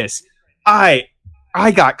try this. I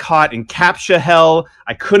got caught in CAPTCHA hell.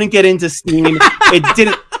 I couldn't get into Steam. It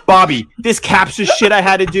didn't. Bobby, this CAPTCHA shit I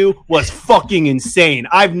had to do was fucking insane.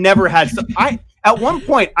 I've never had. At one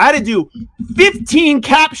point, I had to do 15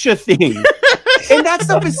 CAPTCHA things. And that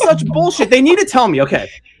stuff is such bullshit. They need to tell me, okay,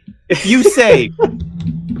 if you say,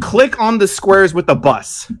 click on the squares with the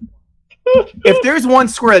bus. If there's one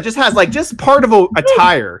square that just has like just part of a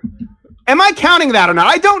tire, am I counting that or not?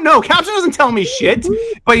 I don't know. CAPTCHA doesn't tell me shit.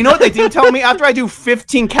 But you know what they do tell me? After I do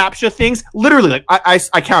 15 CAPTCHA things, literally, like I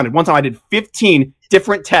counted. One time I did 15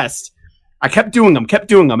 different tests. I kept doing them.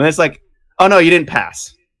 And it's like, oh no, you didn't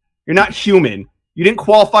pass. You're not human. You didn't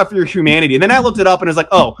qualify for your humanity. And then I looked it up and it's like,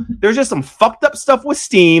 oh, there's just some fucked up stuff with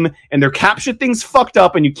Steam and their CAPTCHA things fucked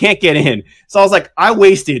up and you can't get in. So I was like, I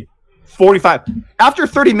wasted 45. After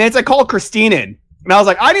 30 minutes, I called Christine in. And I was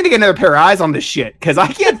like, I need to get another pair of eyes on this shit because I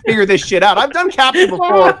can't figure this shit out. I've done CAPTCHA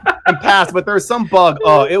before and passed, but there's some bug.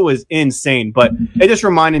 Oh, it was insane. But it just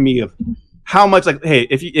reminded me of how much, like, hey,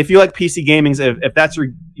 if you like PC gaming, if that's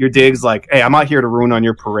your digs, like, hey, I'm not here to ruin on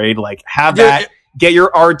your parade. Like, have that. Get your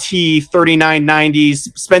RT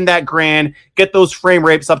 3990s, spend that grand, get those frame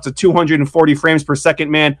rates up to 240 frames per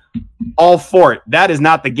second, man. All for it. That is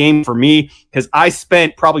not the game for me because I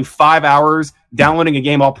spent probably 5 hours downloading a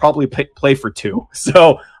game I'll probably play for 2.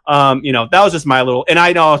 So, that was just my little, and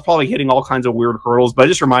I know I was probably hitting all kinds of weird hurdles, but it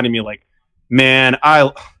just reminded me, like, man,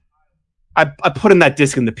 I put in that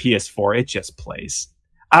disc in the PS4. It just plays.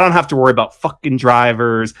 I don't have to worry about fucking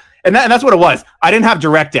drivers. And that's what it was. I didn't have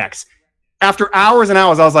DirectX. After hours and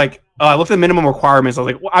hours, I was like, I looked at the minimum requirements. I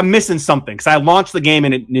was like, well, I'm missing something because I launched the game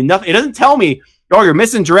and it doesn't tell me, oh, you're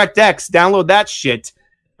missing DirectX. Download that shit.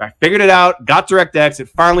 I figured it out, got DirectX, it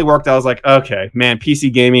finally worked. I was like, okay, man,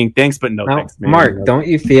 PC gaming, thanks, but no Now, thanks, man. Mark, don't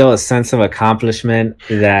you feel a sense of accomplishment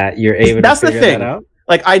that you're able That's to the figure thing. that out?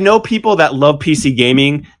 Like, I know people that love PC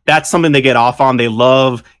gaming. That's something they get off on. They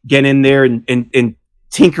love getting in there and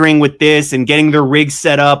tinkering with this and getting their rig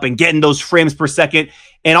set up and getting those frames per second.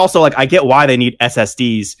 And also, like, I get why they need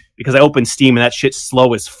SSDs, because I open Steam and that shit's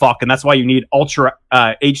slow as fuck. And that's why you need ultra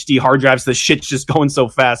HD hard drives. The shit's just going so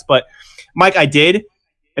fast. But Mike, I did.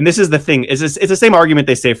 And this is the thing, it's the same argument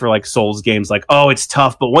they say for like Souls games, like, oh, it's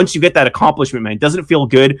tough, but once you get that accomplishment, man, doesn't it feel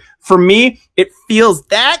good? For me, it feels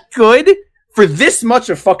that good for this much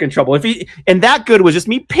of fucking trouble. And that good was just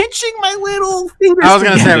me pinching my little fingers. I was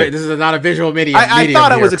going to together. say, this is not a visual medium. I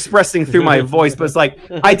thought I was here. expressing through my voice, but it's like,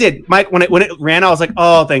 I did. Mike, when it ran, I was like,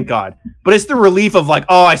 oh, thank God. But it's the relief of like,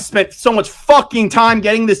 oh, I spent so much fucking time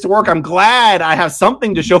getting this to work. I'm glad I have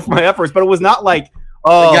something to show for my efforts, but it was not like,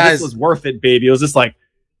 oh, Guys, this was worth it, baby. It was just like,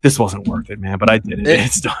 this wasn't worth it, man, but I did it.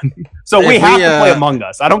 It's done. So If we have we, to play Among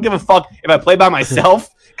Us. I don't give a fuck if I play by myself,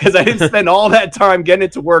 because I didn't spend all that time getting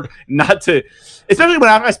it to work, not to, especially when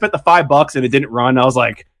after I spent the $5 and it didn't run, I was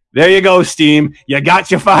like, there you go, Steam. You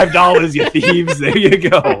got your $5, you thieves. There you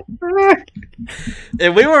go.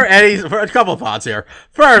 If we were any, for a couple thoughts here.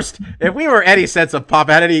 First, if we were any sense of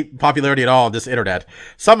any popularity at all on this internet,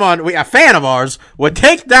 a fan of ours would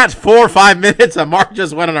take that 4 or 5 minutes and Mark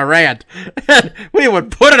just went on a rant, and we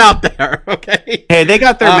would put it out there, okay? Hey, they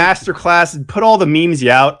got their master class and put all the memes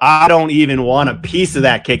out. I don't even want a piece of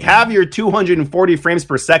that cake. Have your 240 frames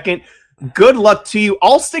per second. Good luck to you.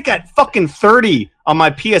 I'll stick at fucking 30 on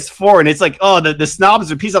my PS4, and it's like, oh, the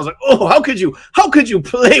snobs are piece. I was like, oh, how could you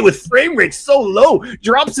play with frame rates so low?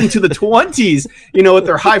 Drops into the 20s, with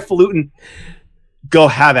their highfalutin. Go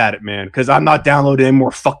have at it, man, because I'm not downloading any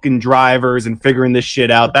more fucking drivers and figuring this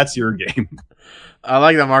shit out. That's your game. I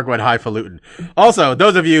like that Mark went highfalutin. Also,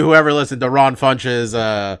 those of you who ever listened to Ron Funch's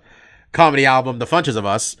comedy album, The Funches of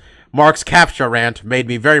Us, Mark's capture rant made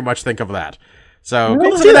me very much think of that. So go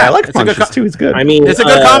listen to that. I like It's a good Funches too. It's good. I mean, It's a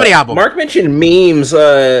good comedy album. Mark mentioned memes.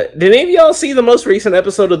 Did any of y'all see the most recent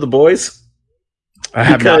episode of The Boys? I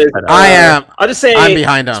have Because, not. I am. I'll just say, I'm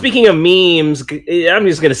behind him. Speaking of memes, I'm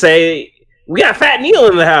just gonna say we got Fat Neil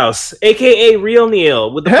in the house, aka Real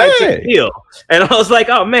Neil with the Hey! 5 deal, and I was like,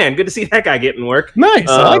 oh man, good to see that guy getting work. Nice.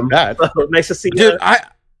 I like that. So nice to see Dude,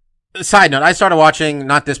 side note, I started watching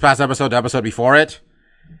not this past episode, the episode before it.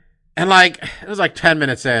 And it was 10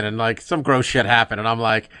 minutes in and some gross shit happened. And I'm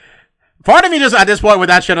like, part of me just at this point with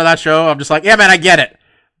that shit on that show, I'm just like, yeah, man, I get it.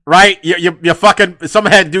 Right? You fucking,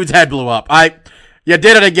 dude's head blew up. You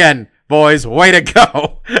did it again, boys. Way to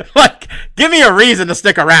go. Give me a reason to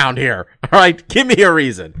stick around here. All right? Give me a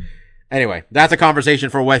reason. Anyway, that's a conversation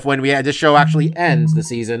for when this show actually ends the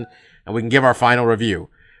season and we can give our final review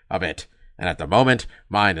of it. And at the moment,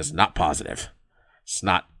 mine is not positive. It's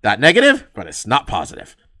not that negative, but it's not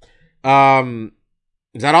positive.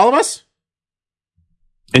 Is that all of us?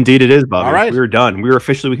 Indeed, it is, Bobby. All right. We were done. We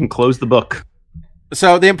can close the book.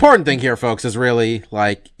 So the important thing here, folks, is really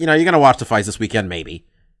you're going to watch the fights this weekend, maybe.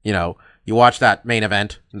 You watch that main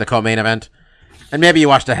event, the co-main event, and maybe you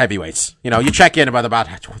watch the heavyweights. You check in about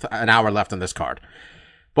an hour left on this card.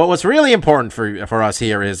 But what's really important for us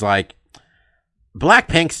here is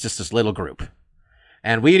Blackpink's just this little group.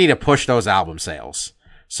 And we need to push those album sales.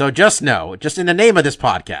 So just know, just in the name of this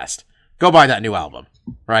podcast, go buy that new album,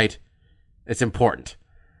 right? It's important.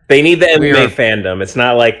 They need the MMA fandom. It's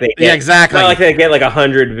not like they get, exactly. It's not like they get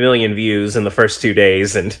 100 million views in the first 2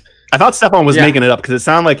 days. And I thought Stefan was making it up because it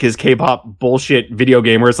sounded like his K-pop bullshit video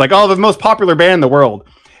game where it's like, oh, the most popular band in the world.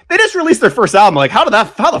 They just released their first album. How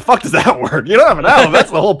the fuck does that work? You don't have an album.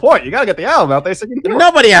 That's the whole point. You gotta get the album out there so you can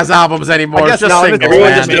Nobody has albums anymore. It's just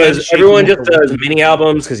singles, everyone just does mini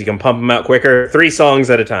albums because you can pump them out quicker. 3 songs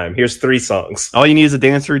at a time. Here's 3 songs. All you need is a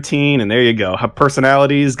dance routine, and there you go. Have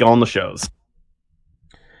personalities, go on the shows.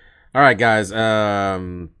 All right, guys.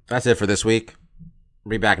 That's it for this week. We'll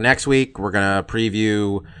be back next week. We're gonna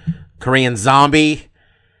preview Korean Zombie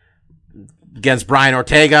against Brian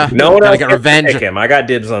Ortega. No one else get revenge. Pick him. I got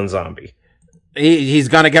dibs on Zombie. He's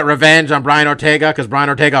gonna get revenge on Brian Ortega because Brian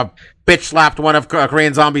Ortega bitch slapped one of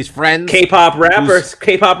Korean Zombie's friends. K-pop rap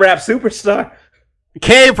superstar.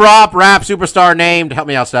 K-pop rap superstar named. Help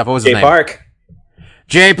me out, Steph. What was his name? Park.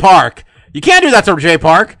 Jay Park. You can't do that to Jay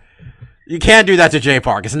Park. You can't do that to Jay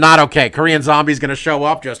Park. It's not okay. Korean Zombie's gonna show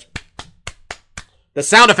up. Just the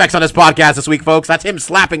sound effects on this podcast this week, folks. That's him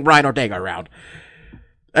slapping Brian Ortega around.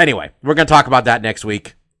 Anyway, we're going to talk about that next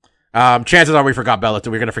week. Chances are we forgot Bellator.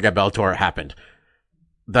 We're going to forget Bellator happened.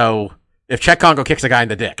 Though, if Czech Congo kicks a guy in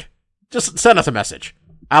the dick, just send us a message.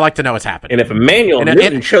 I like to know what's happening. And if Emmanuel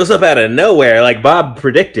Newton shows up out of nowhere, like Bob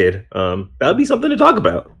predicted, that would be something to talk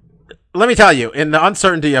about. Let me tell you, in the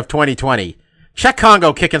uncertainty of 2020, Czech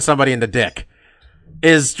Congo kicking somebody in the dick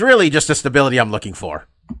is really just a stability I'm looking for.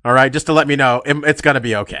 All right, just to let me know it's going to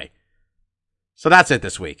be okay. So that's it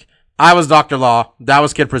this week. I was Dr. Law. That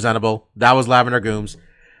was Kid Presentable. That was Lavender Gooms.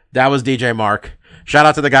 That was DJ Mark. Shout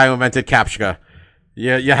out to the guy who invented Captcha.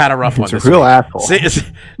 You had a rough one this week. Real asshole.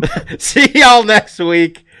 See y'all next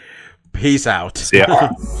week. Peace out. See ya.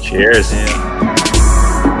 Cheers.